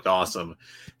at it, it looked awesome.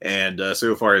 And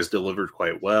so far has delivered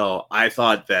quite well. I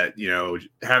thought that,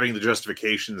 having the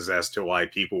justifications as to why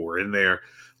people were in there,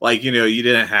 like, you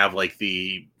didn't have like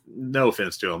no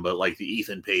offense to him, but like the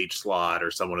Ethan Page slot or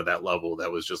someone at that level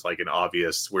that was just like an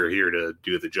obvious, we're here to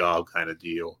do the job kind of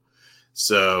deal.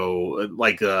 So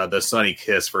like the Sonny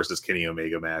Kiss versus Kenny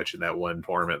Omega match in that one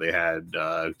tournament they had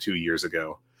 2 years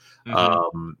ago.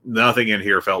 Mm-hmm. Nothing in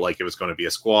here felt like it was going to be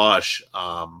a squash.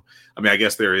 I mean, I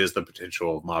guess there is the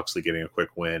potential of Moxley getting a quick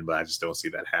win, but I just don't see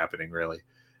that happening really.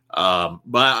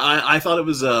 But I thought it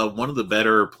was one of the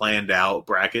better planned out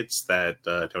brackets that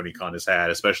Tony Khan has had,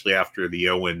 especially after the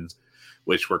Owens,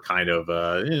 which were kind of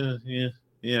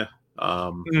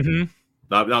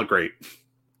not great.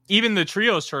 Even the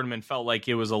trios tournament felt like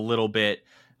it was a little bit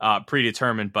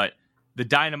predetermined, but the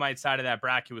Dynamite side of that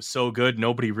bracket was so good,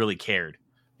 nobody really cared.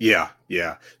 Yeah.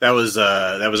 That was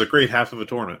a great half of a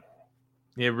tournament.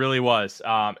 It really was.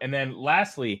 And then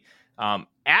lastly,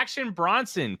 Action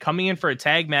Bronson coming in for a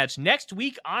tag match next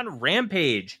week on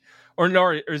Rampage.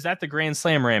 Or is that the Grand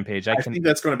Slam Rampage? I think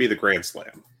that's going to be the Grand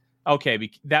Slam. Okay,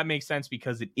 that makes sense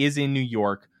because it is in New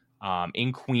York,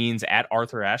 in Queens at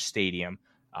Arthur Ashe Stadium.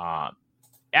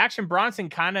 Action Bronson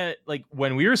kind of like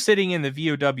when we were sitting in the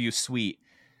VOW suite,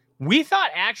 we thought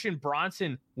Action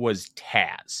Bronson was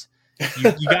Taz.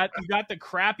 You got the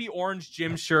crappy orange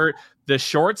gym shirt, the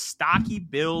short, stocky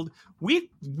build. We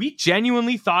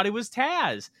genuinely thought it was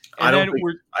Taz. I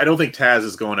don't think Taz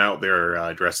is going out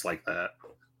there dressed like that.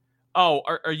 Oh,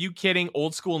 are you kidding?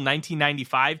 Old school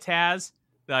 1995 Taz?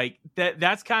 Like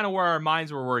that's kind of where our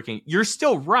minds were working. You're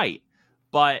still right,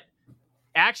 but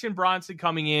Action Bronson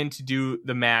coming in to do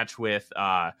the match with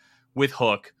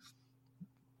Hook.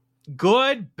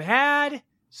 Good, bad,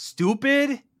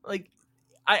 stupid. Like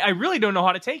I really don't know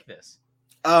how to take this.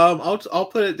 I'll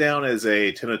put it down as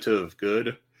a tentative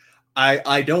good.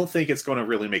 I don't think it's going to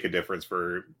really make a difference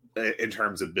in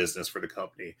terms of business for the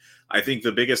company. I think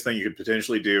the biggest thing you could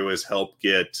potentially do is help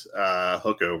get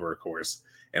Hook over, of course.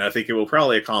 And I think it will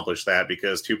probably accomplish that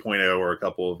because 2.0 are a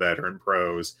couple of veteran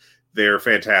pros. They're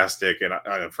fantastic.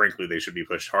 And frankly, they should be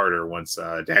pushed harder once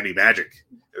Daddy Magic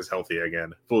is healthy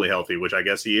again, fully healthy, which I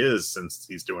guess he is since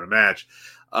he's doing a match.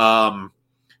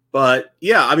 But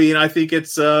yeah, I mean, I think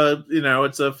it's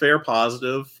it's a fair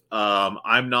positive.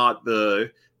 I'm not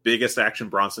the biggest Action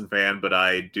Bronson fan, but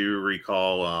I do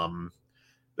recall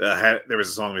there was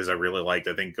a song that I really liked,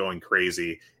 I think, Going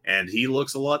Crazy, and he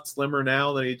looks a lot slimmer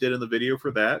now than he did in the video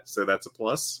for that, so that's a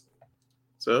plus.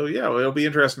 So yeah, it'll be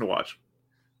interesting to watch.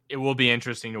 It will be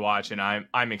interesting to watch, and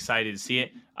I'm excited to see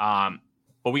it.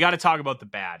 But we got to talk about the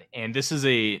bad, and this is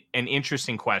an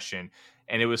interesting question,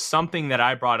 and it was something that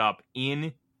I brought up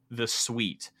in the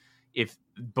suite. If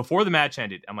before the match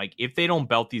ended, I'm like, if they don't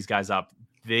belt these guys up,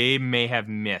 they may have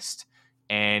missed.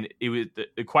 And it was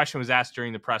the question was asked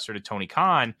during the presser to Tony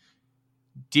Khan.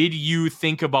 Did you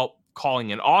think about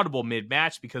calling an audible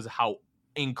mid-match because of how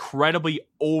incredibly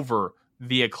over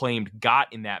the Acclaimed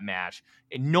got in that match?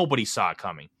 And nobody saw it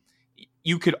coming.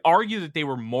 You could argue that they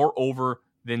were more over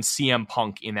than CM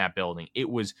Punk in that building. It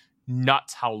was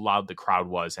nuts how loud the crowd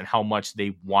was and how much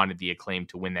they wanted the Acclaimed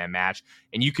to win that match.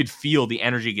 And you could feel the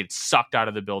energy get sucked out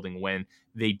of the building when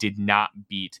they did not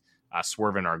beat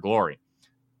Swerve in Our Glory.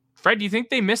 Fred, do you think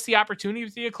they missed the opportunity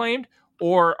with the Acclaimed,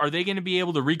 or are they going to be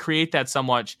able to recreate that so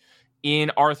much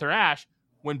in Arthur Ashe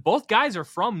when both guys are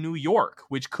from New York,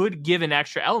 which could give an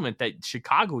extra element that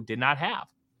Chicago did not have?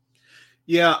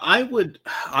 Yeah, I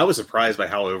was surprised by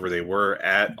how over they were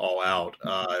at All Out.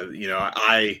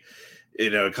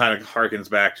 It kind of harkens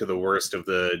back to the worst of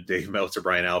the Dave Meltzer,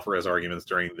 Brian Alvarez arguments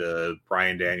during the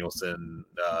Bryan Danielson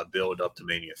build up to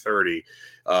Mania 30.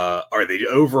 Are they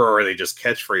over or are they just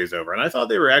catchphrase over? And I thought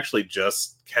they were actually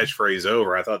just catchphrase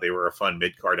over. I thought they were a fun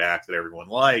mid-card act that everyone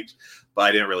liked, but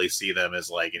I didn't really see them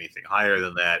as like anything higher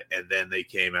than that. And then they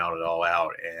came out at All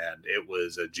Out and it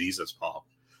was a Jesus pop.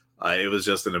 It was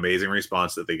just an amazing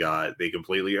response that they got. They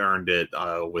completely earned it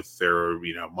with their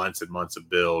months and months of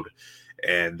build.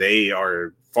 And they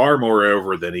are far more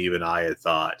over than even I had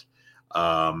thought.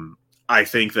 I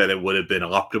think that it would have been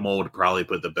optimal to probably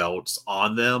put the belts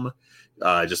on them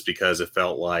just because it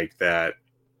felt like that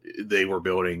they were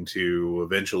building to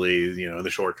eventually, in the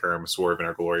short term, Swerve and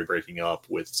Our Glory breaking up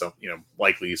with some,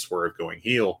 likely Swerve going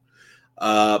heel.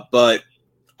 But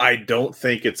I don't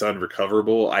think it's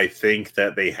unrecoverable. I think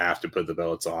that they have to put the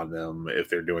belts on them if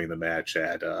they're doing the match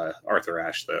at Arthur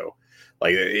Ashe, though.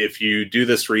 Like, if you do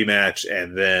this rematch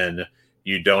and then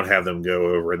you don't have them go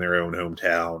over in their own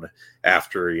hometown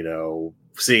after,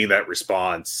 seeing that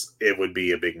response, it would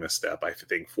be a big misstep, I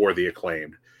think, for the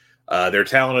Acclaimed. They're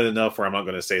talented enough where I'm not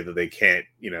going to say that they can't,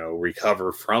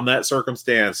 recover from that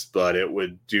circumstance, but it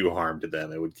would do harm to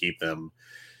them. It would keep them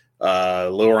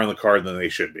lower on the card than they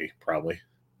should be, probably.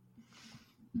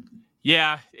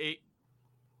 Yeah,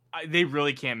 they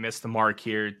really can't miss the mark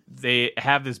here. They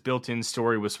have this built-in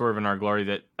story with Swerve and Our Glory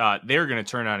that they're going to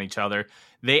turn on each other.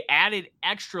 They added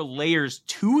extra layers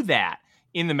to that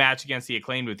in the match against the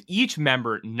Acclaimed with each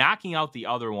member knocking out the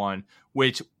other one,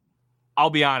 which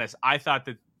I'll be honest, I thought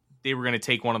that they were going to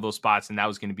take one of those spots and that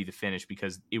was going to be the finish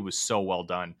because it was so well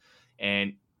done.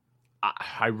 And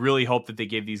I really hope that they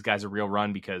give these guys a real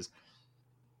run because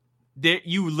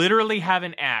you literally have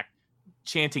an act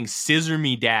chanting "Scissor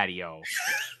Me Daddy-O."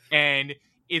 And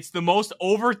it's the most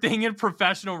over thing in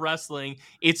professional wrestling.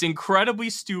 It's incredibly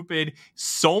stupid,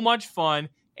 so much fun,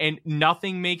 and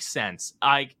nothing makes sense.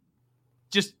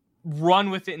 Just run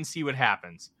with it and see what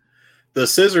happens. The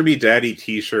Scissor Me Daddy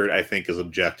t-shirt, I think, is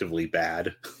objectively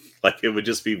bad. Like, it would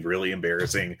just be really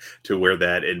embarrassing to wear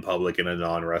that in public in a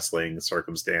non-wrestling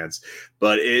circumstance.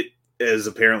 But it is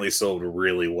apparently sold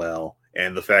really well.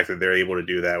 And the fact that they're able to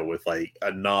do that with like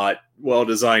a not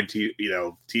well-designed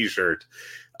t-shirt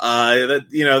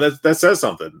that says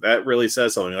something. That really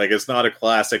says something. Like, it's not a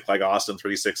classic like Austin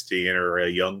 316 or a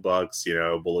Young Bucks,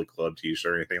 Bullet Club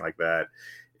t-shirt or anything like that.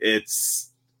 It's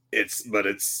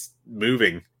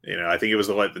moving. I think it was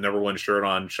the number one shirt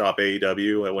on Shop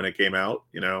AEW when it came out.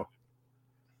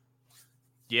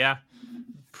 Yeah,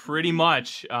 pretty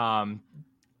much.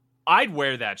 I'd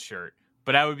wear that shirt,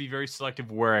 but I would be very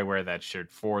selective where I wear that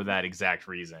shirt for that exact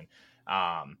reason.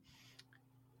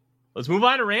 Let's move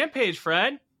on to Rampage,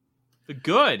 Fred. The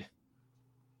good.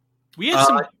 We had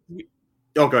some.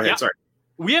 Go ahead. Yeah, sorry.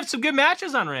 We have some good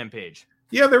matches on Rampage.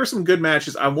 Yeah, there were some good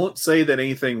matches. I won't say that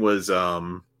anything was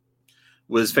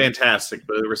fantastic,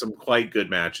 but there were some quite good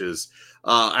matches.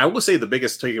 I will say the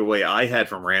biggest takeaway I had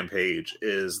from Rampage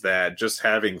is that just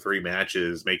having 3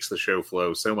 matches makes the show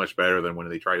flow so much better than when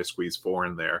they try to squeeze 4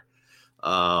 in there.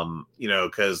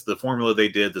 Because the formula they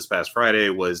did this past Friday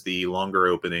was the longer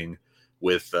opening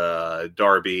with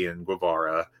Darby and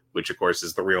Guevara, which of course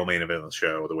is the real main event of the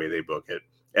show, the way they book it.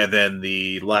 And then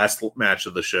the last match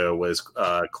of the show was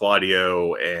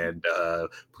Claudio and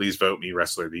Please Vote Me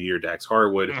Wrestler of the Year, Dax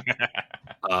Harwood.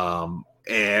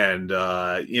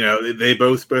 They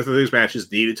both of those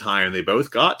matches needed time. They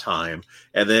both got time.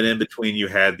 And then in between you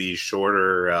had the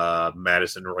shorter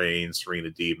Madison Rayne,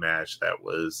 Serena Deeb match that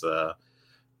was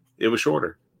it was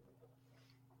shorter.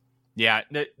 Yeah,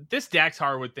 this Dax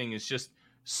Harwood thing is just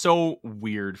so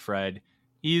weird, Fred.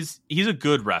 He's a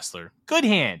good wrestler. Good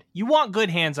hand. You want good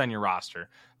hands on your roster.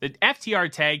 The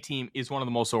FTR tag team is one of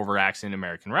the most overacts in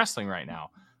American wrestling right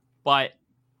now. But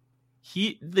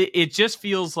it just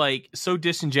feels like so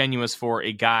disingenuous for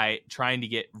a guy trying to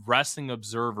get Wrestling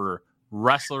Observer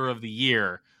Wrestler of the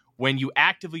Year when you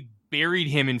actively buried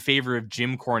him in favor of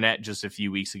Jim Cornette just a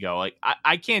few weeks ago. Like,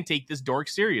 I can't take this dork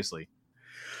seriously.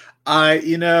 I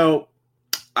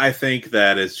think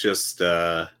that it's just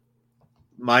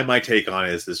my take on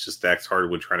it is just Dax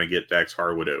Harwood trying to get Dax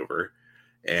Harwood over.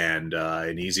 And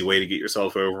an easy way to get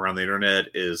yourself over on the internet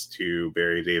is to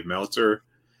bury Dave Meltzer,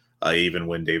 even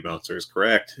when Dave Meltzer is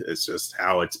correct. It's just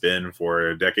how it's been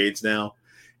for decades now.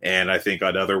 And I think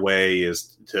another way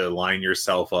is to line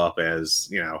yourself up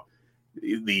as,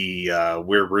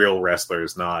 we're real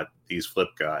wrestlers, not these flip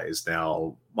guys.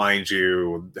 Now, mind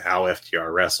you, how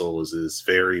FTR wrestles is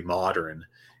very modern.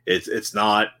 It's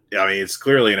not, it's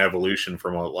clearly an evolution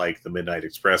from what like the Midnight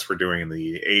Express were doing in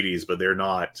the 80s, but they're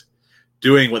not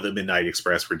doing what the Midnight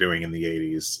Express were doing in the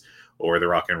 80s or the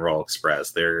Rock and Roll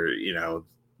Express. They're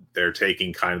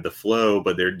taking kind of the flow,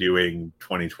 but they're doing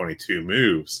 2022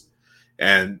 moves.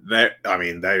 And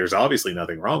there's obviously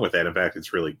nothing wrong with that. In fact,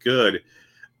 it's really good,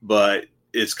 but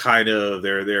it's kind of,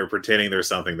 they're pretending there's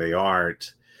something they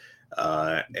aren't.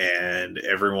 And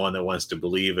everyone that wants to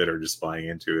believe it or just buying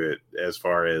into it as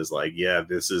far as like, yeah,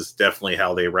 this is definitely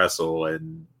how they wrestle,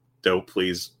 and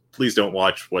please don't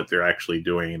watch what they're actually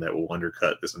doing. That will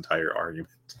undercut this entire argument.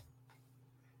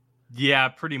 Yeah,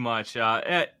 pretty much.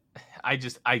 I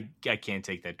can't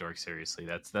take that dork seriously.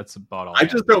 That's about all. I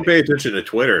just don't pay attention to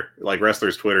Twitter. Like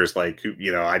wrestlers' Twitter is like,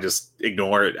 I just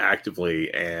ignore it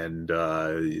actively. And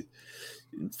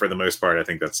for the most part, I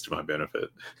think that's to my benefit.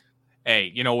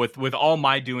 Hey, with all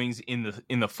my doings in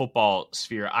the football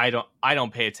sphere, I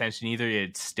don't pay attention either.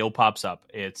 It still pops up.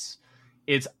 It's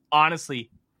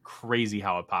honestly crazy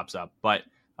how it pops up. But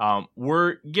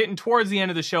we're getting towards the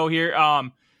end of the show here.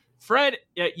 Fred,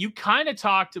 you kind of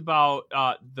talked about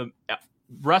the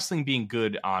wrestling being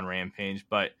good on Rampage,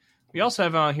 but we also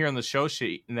have on here on the show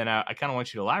sheet, and then I kind of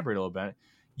want you to elaborate a little bit.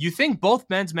 You think both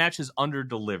men's matches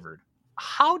under-delivered.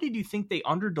 How did you think they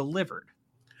under-delivered?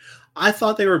 I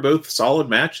thought they were both solid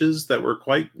matches that were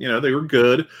quite, they were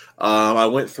good. I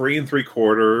went 3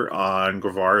 3/4 on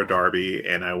Guevara Darby,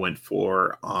 and I went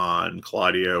 4 on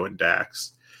Claudio and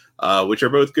Dax, which are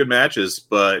both good matches.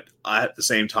 But at the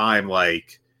same time,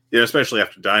 like, especially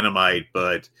after Dynamite,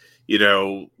 but,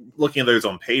 looking at those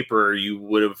on paper, you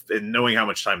would have, and knowing how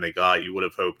much time they got, you would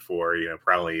have hoped for,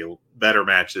 probably better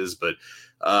matches. But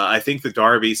I think the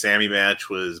Darby-Sammy match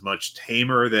was much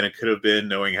tamer than it could have been,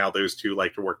 knowing how those two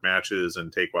like to work matches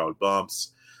and take wild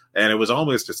bumps. And it was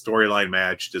almost a storyline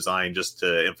match designed just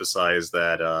to emphasize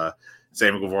that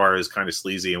Sammy Guevara is kind of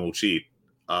sleazy and will cheat.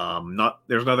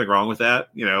 There's nothing wrong with that,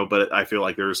 but I feel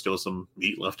like there's still some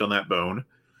meat left on that bone.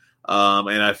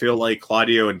 And I feel like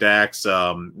Claudio and Dax,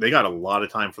 they got a lot of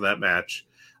time for that match.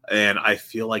 And I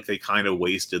feel like they kind of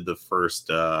wasted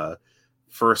the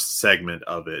first segment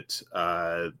of it.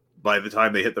 By the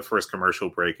time they hit the first commercial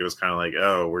break, it was kind of like,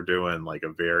 oh, we're doing like a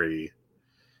very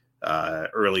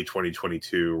early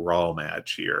 2022 Raw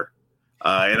match here.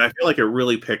 And I feel like it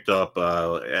really picked up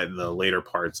in the later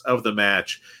parts of the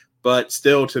match. But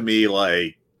still, to me,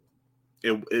 like,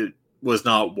 it was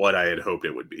not what I had hoped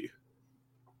it would be.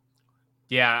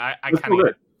 Yeah, I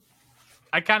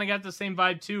kind of got the same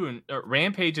vibe too. And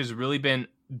Rampage has really been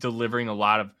delivering a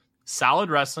lot of solid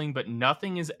wrestling, but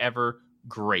nothing is ever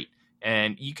great.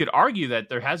 And you could argue that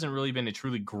there hasn't really been a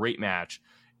truly great match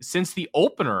since the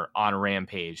opener on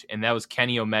Rampage, and that was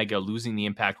Kenny Omega losing the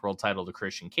Impact World title to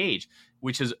Christian Cage,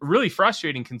 which is really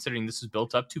frustrating considering this is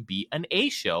built up to be an A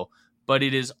show, but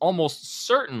it is almost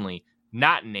certainly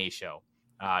not an A show.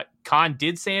 Khan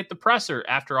did say at the presser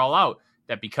after All Out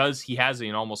that because he has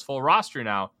an almost full roster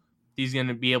now, he's going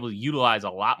to be able to utilize a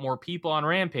lot more people on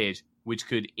Rampage, which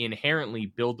could inherently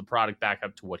build the product back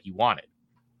up to what he wanted.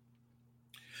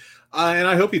 And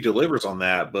I hope he delivers on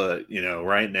that. But,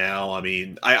 right now, I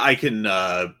mean, I can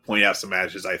point out some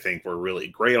matches I think were really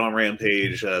great on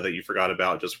Rampage that you forgot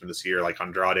about just from this year, like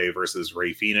Andrade versus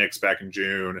Rey Fenix back in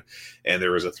June. And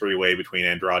there was a 3-way between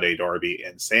Andrade, Darby,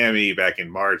 and Sammy back in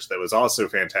March that was also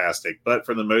fantastic. But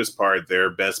for the most part, their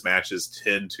best matches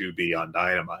tend to be on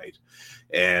Dynamite.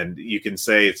 And you can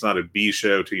say it's not a B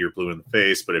show till you're blue in the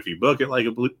face, but if you book it like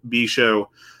a B show,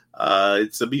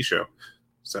 it's a B show.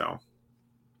 So...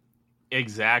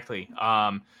 Exactly.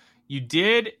 You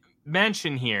did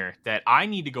mention here that I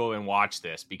need to go and watch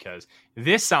this because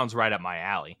this sounds right up my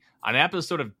alley. On an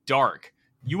episode of Dark,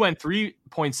 you went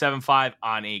 3.75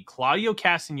 on a Claudio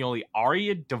Castagnoli,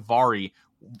 Arya Daivari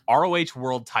ROH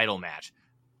World title match.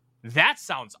 That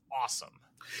sounds awesome.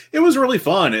 It was really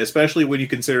fun, especially when you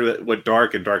consider that what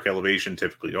Dark and Dark Elevation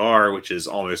typically are, which is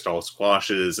almost all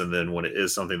squashes. And then when it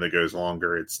is something that goes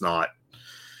longer, it's not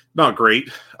great.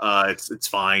 It's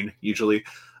fine usually.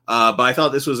 But I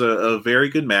thought this was a very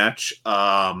good match.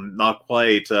 Not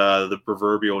quite the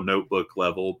proverbial Notebook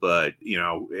level, but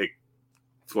it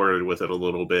flirted with it a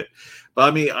little bit. But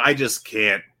I mean, I just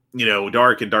can't,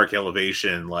 Dark and Dark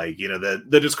Elevation,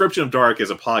 the description of Dark as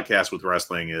a podcast with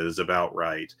wrestling is about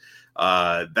right.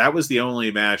 That was the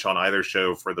only match on either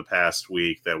show for the past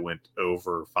week that went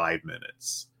over 5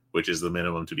 minutes, which is the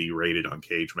minimum to be rated on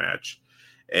Cage Match.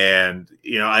 And,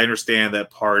 I understand that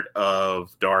part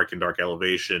of Dark and Dark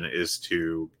Elevation is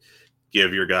to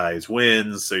give your guys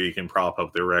wins so you can prop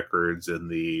up their records and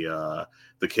the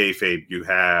kayfabe you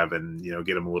have and,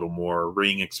 get them a little more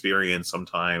ring experience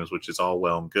sometimes, which is all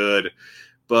well and good.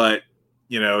 But,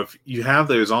 if you have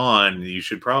those on, you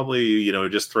should probably,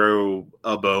 just throw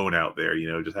a bone out there,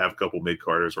 just have a couple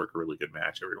mid-carders work a really good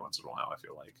match every once in a while, I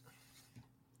feel like.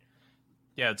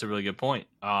 Yeah, that's a really good point.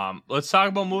 Let's talk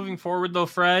about moving forward, though,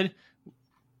 Fred.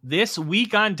 This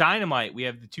week on Dynamite, we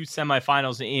have the 2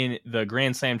 semifinals in the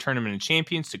Grand Slam Tournament of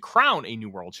Champions to crown a new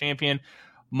world champion.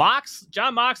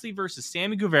 Jon Moxley versus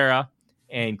Sammy Guevara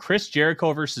and Chris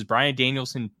Jericho versus Bryan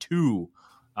Danielson 2.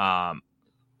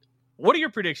 What are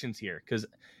your predictions here? Because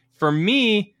for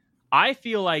me, I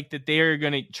feel like that they are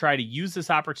going to try to use this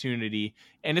opportunity,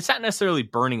 and it's not necessarily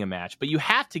burning a match, but you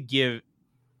have to give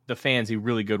the fans a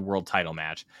really good world title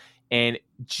match. And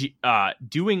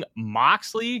doing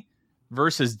Moxley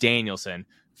versus Danielson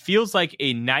feels like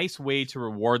a nice way to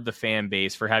reward the fan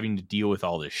base for having to deal with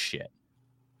all this shit.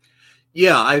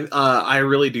 Yeah, I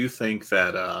really do think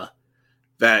that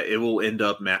it will end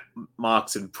up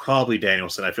Mox and probably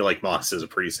Danielson. I feel like Mox is a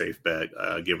pretty safe bet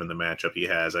given the matchup he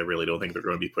has. I really don't think they're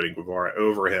going to be putting Guevara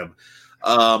over him.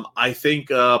 I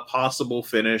think a possible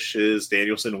finish is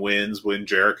Danielson wins when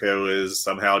Jericho is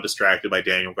somehow distracted by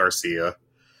Daniel Garcia.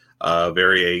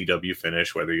 Very AEW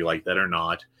finish, whether you like that or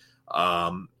not.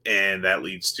 And that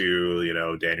leads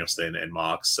to, Danielson and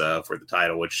Mox for the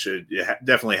title, which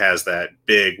definitely has that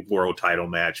big world title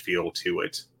match feel to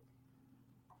it.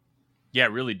 Yeah,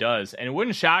 it really does. And it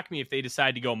wouldn't shock me if they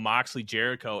decide to go Moxley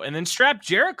Jericho and then strap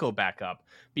Jericho back up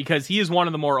because he is one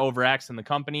of the more overacts in the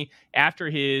company. After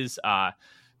his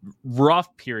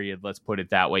rough period, let's put it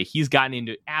that way, he's gotten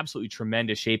into absolutely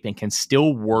tremendous shape and can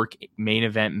still work main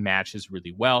event matches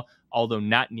really well, although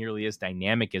not nearly as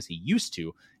dynamic as he used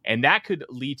to. And that could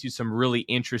lead to some really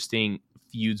interesting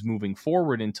feuds moving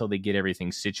forward until they get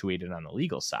everything situated on the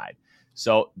legal side.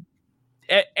 So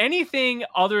anything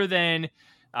other than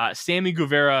Sammy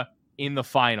Guevara in the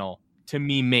final, to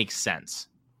me, makes sense.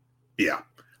 Yeah,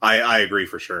 I agree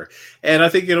for sure. And I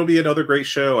think it'll be another great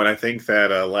show. And I think that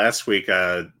last week,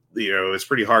 it's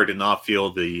pretty hard to not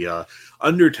feel the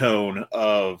undertone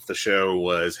of the show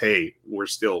was, hey, we're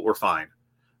fine.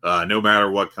 No matter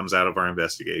what comes out of our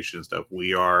investigation and stuff,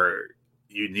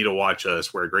 you need to watch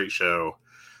us. We're a great show.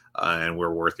 And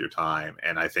we're worth your time.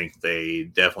 And I think they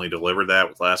definitely delivered that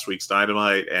with last week's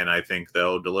Dynamite, and I think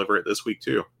they'll deliver it this week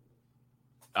too.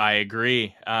 I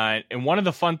agree. And one of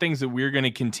the fun things that we're going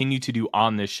to continue to do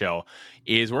on this show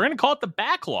is we're going to call it the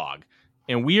backlog.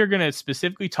 and we are going to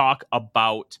specifically talk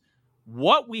about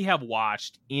what we have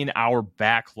watched in our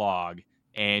backlog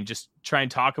and just try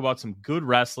and talk about some good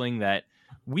wrestling that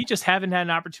we just haven't had an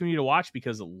opportunity to watch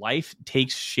because life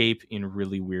takes shape in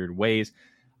really weird ways.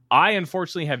 I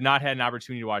unfortunately have not had an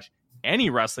opportunity to watch any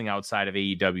wrestling outside of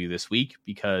AEW this week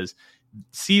because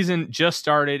season just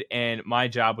started and my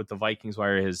job with the Vikings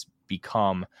Wire has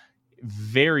become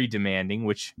very demanding,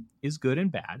 which is good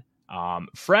and bad.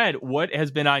 Fred, what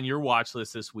has been on your watch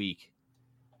list this week?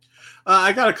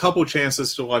 I got a couple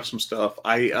chances to watch some stuff.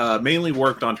 I mainly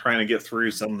worked on trying to get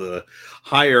through some of the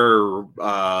higher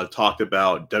talked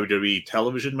about WWE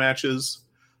television matches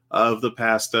of the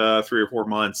past 3 or 4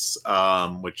 months,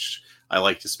 which I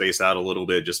like to space out a little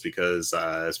bit just because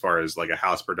as far as like a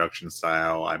house production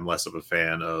style, I'm less of a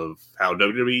fan of how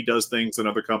WWE does things than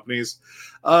other companies.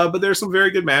 But there's some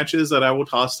very good matches that I will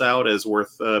toss out as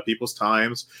worth people's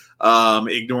times.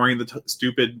 Ignoring the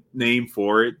stupid name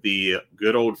for it, the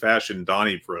good old-fashioned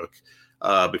Donnybrook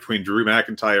between Drew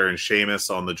McIntyre and Sheamus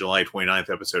on the July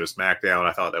 29th episode of SmackDown.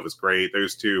 I thought that was great.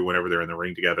 Those two, whenever they're in the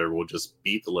ring together, will just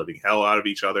beat the living hell out of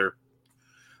each other.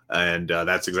 And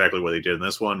that's exactly what they did in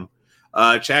this one.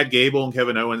 Chad Gable and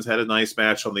Kevin Owens had a nice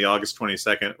match on the August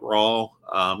 22nd Raw,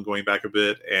 going back a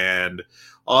bit. And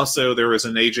also there was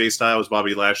an AJ Styles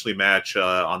Bobby Lashley match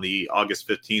on the August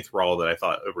 15th Raw that I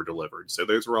thought over-delivered. So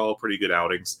those were all pretty good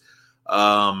outings.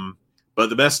 But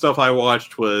the best stuff I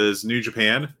watched was New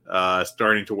Japan,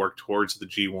 starting to work towards the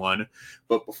G1.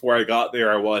 But before I got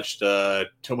there, I watched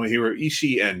Tomohiro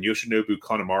Ishii and Yoshinobu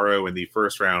Kanemaru in the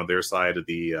first round of their side of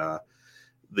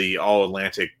the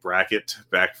All-Atlantic bracket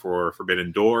back for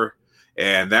Forbidden Door.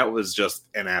 And that was just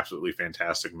an absolutely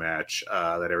fantastic match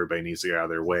that everybody needs to get out of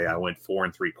their way. I went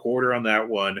 4 3/4 on that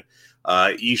one.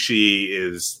 Ishii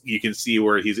is, you can see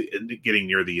where he's getting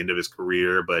near the end of his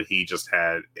career, but he just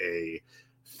had a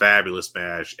fabulous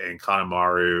match, and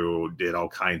Kanemaru did all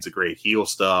kinds of great heel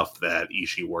stuff that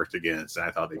Ishii worked against, and I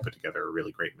thought they put together a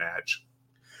really great match.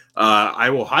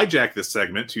 I will hijack this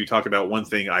segment to talk about one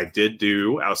thing I did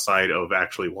do outside of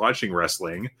actually watching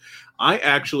wrestling. I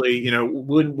actually,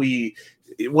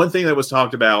 one thing that was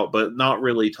talked about, but not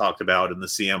really talked about in the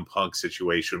CM Punk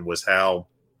situation was how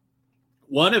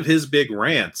one of his big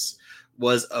rants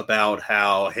was about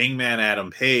how Hangman Adam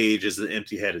Page is an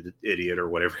empty-headed idiot, or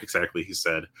whatever exactly he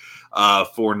said,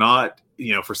 for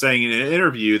saying in an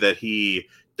interview that he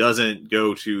doesn't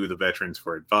go to the veterans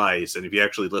for advice. And if you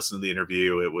actually listen to the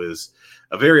interview, it was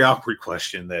a very awkward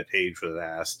question that Page was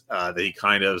asked, that he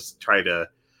kind of tried to,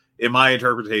 in my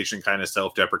interpretation, kind of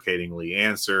self-deprecatingly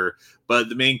answer. But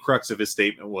the main crux of his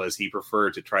statement was he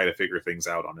preferred to try to figure things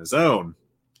out on his own.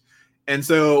 And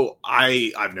so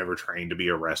I've never trained to be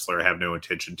a wrestler. I have no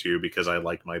intention to, because I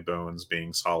like my bones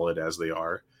being solid as they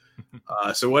are.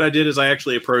 So what I did is I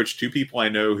actually approached 2 people I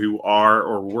know who are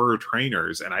or were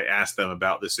trainers, and I asked them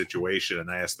about this situation. And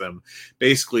I asked them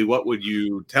basically, what would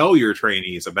you tell your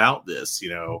trainees about this?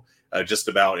 Just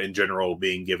about in general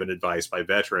being given advice by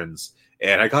veterans.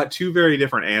 And I got 2 very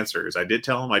different answers. I did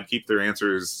tell them I'd keep their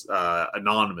answers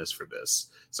anonymous for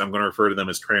this. So I'm going to refer to them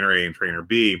as Trainer A and Trainer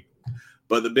B.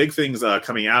 But the big things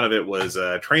coming out of it was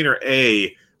Trainer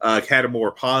A had a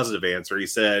more positive answer. He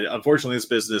said, unfortunately, in this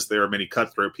business, there are many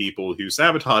cutthroat people who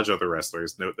sabotage other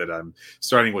wrestlers. Note that I'm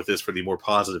starting with this for the more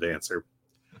positive answer.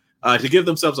 To give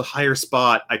themselves a higher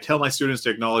spot, I tell my students to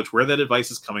acknowledge where that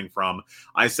advice is coming from.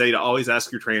 I say to always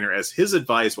ask your trainer, as his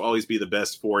advice will always be the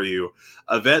best for you.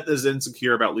 A vet that is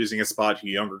insecure about losing a spot to a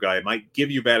younger guy might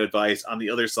give you bad advice. On the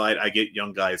other side, I get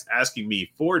young guys asking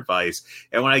me for advice,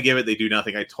 and when I give it, they do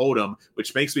nothing I told them,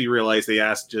 which makes me realize they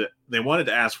wanted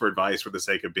to ask for advice for the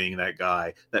sake of being that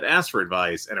guy that asked for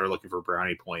advice and are looking for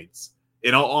brownie points.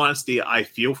 In all honesty, I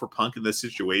feel for Punk in this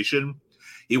situation.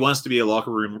 He wants to be a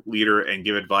locker room leader and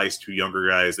give advice to younger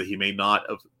guys that he may not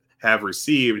have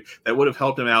received that would have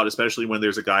helped him out, especially when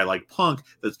there's a guy like Punk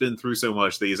that's been through so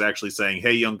much that he's actually saying,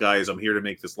 hey, young guys, I'm here to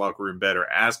make this locker room better.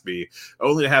 Ask me.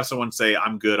 Only to have someone say,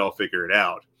 I'm good, I'll figure it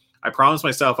out. I promised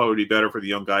myself I would be better for the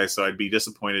young guys, so I'd be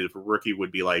disappointed if a rookie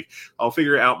would be like, I'll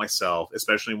figure it out myself,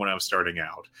 especially when I was starting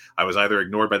out. I was either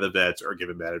ignored by the vets or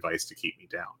given bad advice to keep me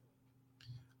down.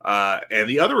 And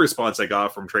the other response I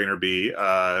got from Trainer B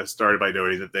started by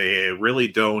noting that they really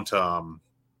don't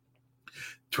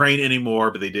train anymore,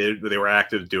 but they were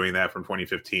active doing that from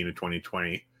 2015 to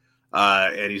 2020.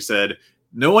 And he said,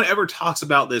 no one ever talks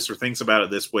about this or thinks about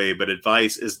it this way, but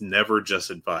advice is never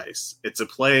just advice. It's a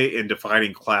play in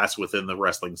defining class within the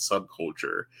wrestling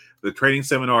subculture. The training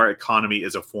seminar economy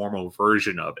is a formal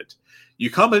version of it.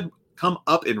 You come come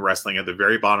up in wrestling at the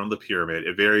very bottom of the pyramid.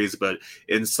 It varies, but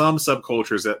in some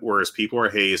subcultures that whereas people are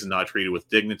hazed and not treated with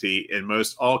dignity, in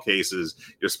most all cases,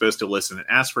 you're supposed to listen and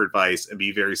ask for advice and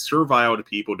be very servile to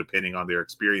people depending on their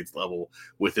experience level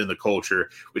within the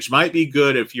culture, which might be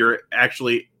good if you're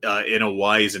actually in a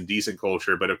wise and decent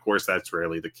culture, but of course that's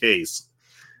rarely the case.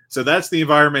 So that's the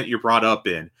environment you're brought up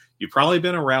in. You've probably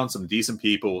been around some decent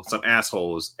people, some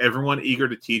assholes, everyone eager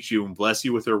to teach you and bless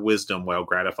you with their wisdom while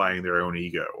gratifying their own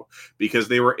ego, because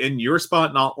they were in your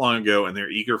spot not long ago and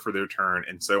they're eager for their turn,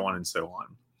 and so on and so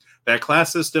on. That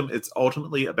class system, it's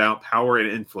ultimately about power and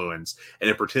influence, and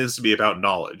it pretends to be about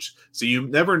knowledge. So you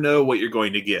never know what you're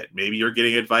going to get. Maybe you're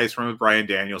getting advice from a Bryan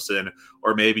Danielson,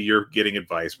 or maybe you're getting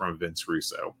advice from Vince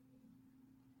Russo.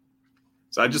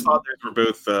 So I just thought those were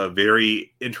both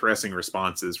very interesting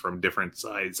responses from different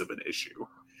sides of an issue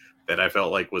that I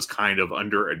felt like was kind of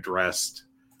under-addressed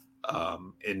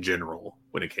in general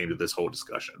when it came to this whole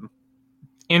discussion.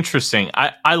 Interesting.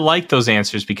 I like those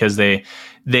answers because they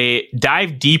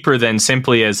dive deeper than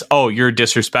simply as, oh, you're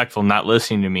disrespectful, not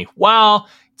listening to me. Well,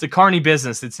 it's a carny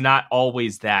business. It's not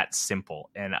always that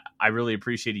simple. And I really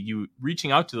appreciated you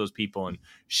reaching out to those people and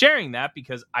sharing that,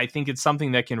 because I think it's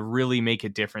something that can really make a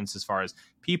difference as far as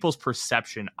people's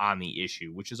perception on the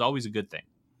issue, which is always a good thing.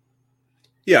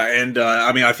 Yeah, and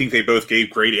I mean, I think they both gave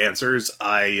great answers.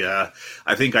 I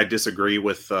think I disagree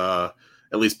with at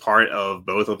least part of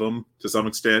both of them to some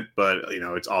extent, but you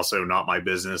know, it's also not my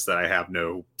business that I have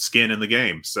no skin in the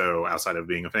game. So outside of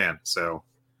being a fan, so.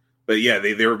 But yeah,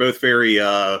 they were both very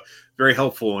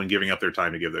helpful in giving up their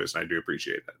time to give those, and I do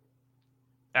appreciate that.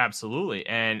 Absolutely.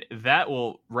 And that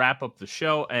will wrap up the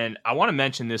show. And I want to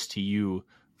mention this to you,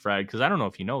 Fred, because I don't know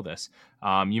if you know this.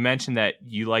 You mentioned that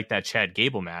you like that Chad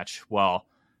Gable match. Well,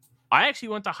 I actually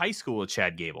went to high school with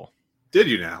Chad Gable. Did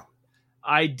you now?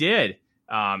 I did.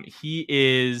 He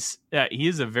is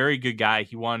a very good guy.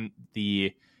 He won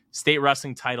the state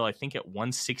wrestling title, I think, at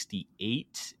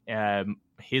 168,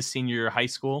 his senior year of high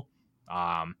school.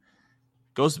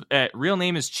 Real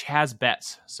name is Chaz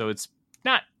Betts, so it's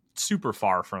not super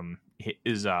far from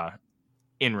his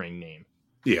in-ring name.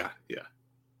 Yeah.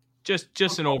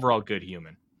 Just an overall good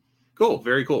human. Cool,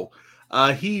 very cool.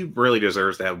 He really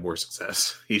deserves to have more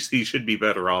success. He should be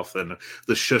better off than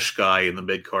the shush guy in the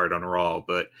mid card on Raw,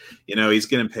 but you know, he's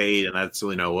getting paid, and that's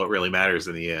what really matters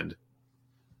in the end.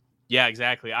 Yeah,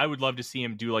 exactly. I would love to see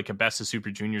him do like a Best of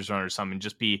Super Juniors run or something.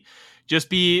 Just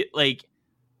be like,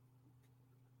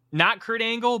 not Kurt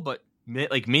Angle, but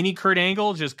like mini Kurt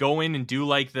Angle. Just go in and do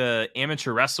like the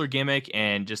amateur wrestler gimmick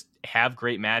and just have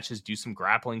great matches, do some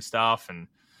grappling stuff. And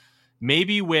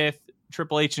maybe with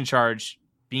Triple H in charge,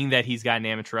 being that he's got an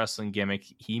amateur wrestling gimmick,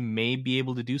 he may be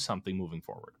able to do something moving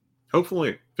forward.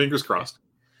 Hopefully. Fingers crossed.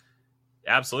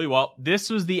 Absolutely. Well, this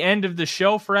was the end of the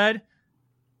show, Fred.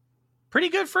 Pretty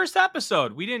good first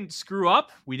episode. We didn't screw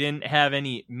up. We didn't have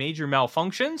any major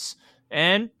malfunctions,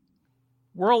 and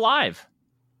we're alive.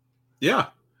 Yeah.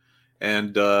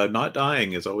 And not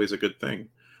dying is always a good thing.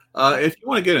 If you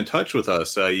want to get in touch with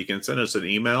us, you can send us an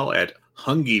email at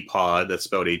hungeepod, that's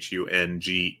spelled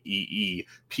HUNGEEPOD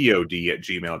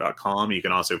 @gmail.com. You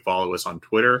can also follow us on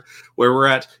Twitter, where we're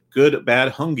at Good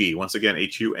Bad Hungy. Once again,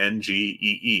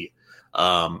 HUNGEE.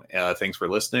 Thanks for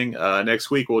listening.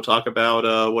 Next week we'll talk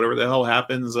about whatever the hell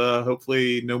happens.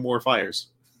 Hopefully no more fires.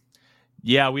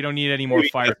 Yeah, we don't need any more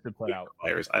fires to put out.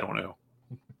 Fires, I don't know.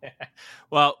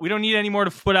 Well, we don't need any more to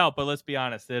put out, but let's be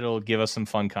honest, it'll give us some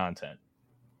fun content.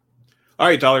 All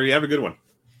right, Tyler, you have a good one.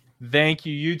 Thank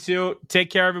you, you two.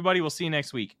 Take care, everybody. We'll see you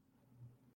next week.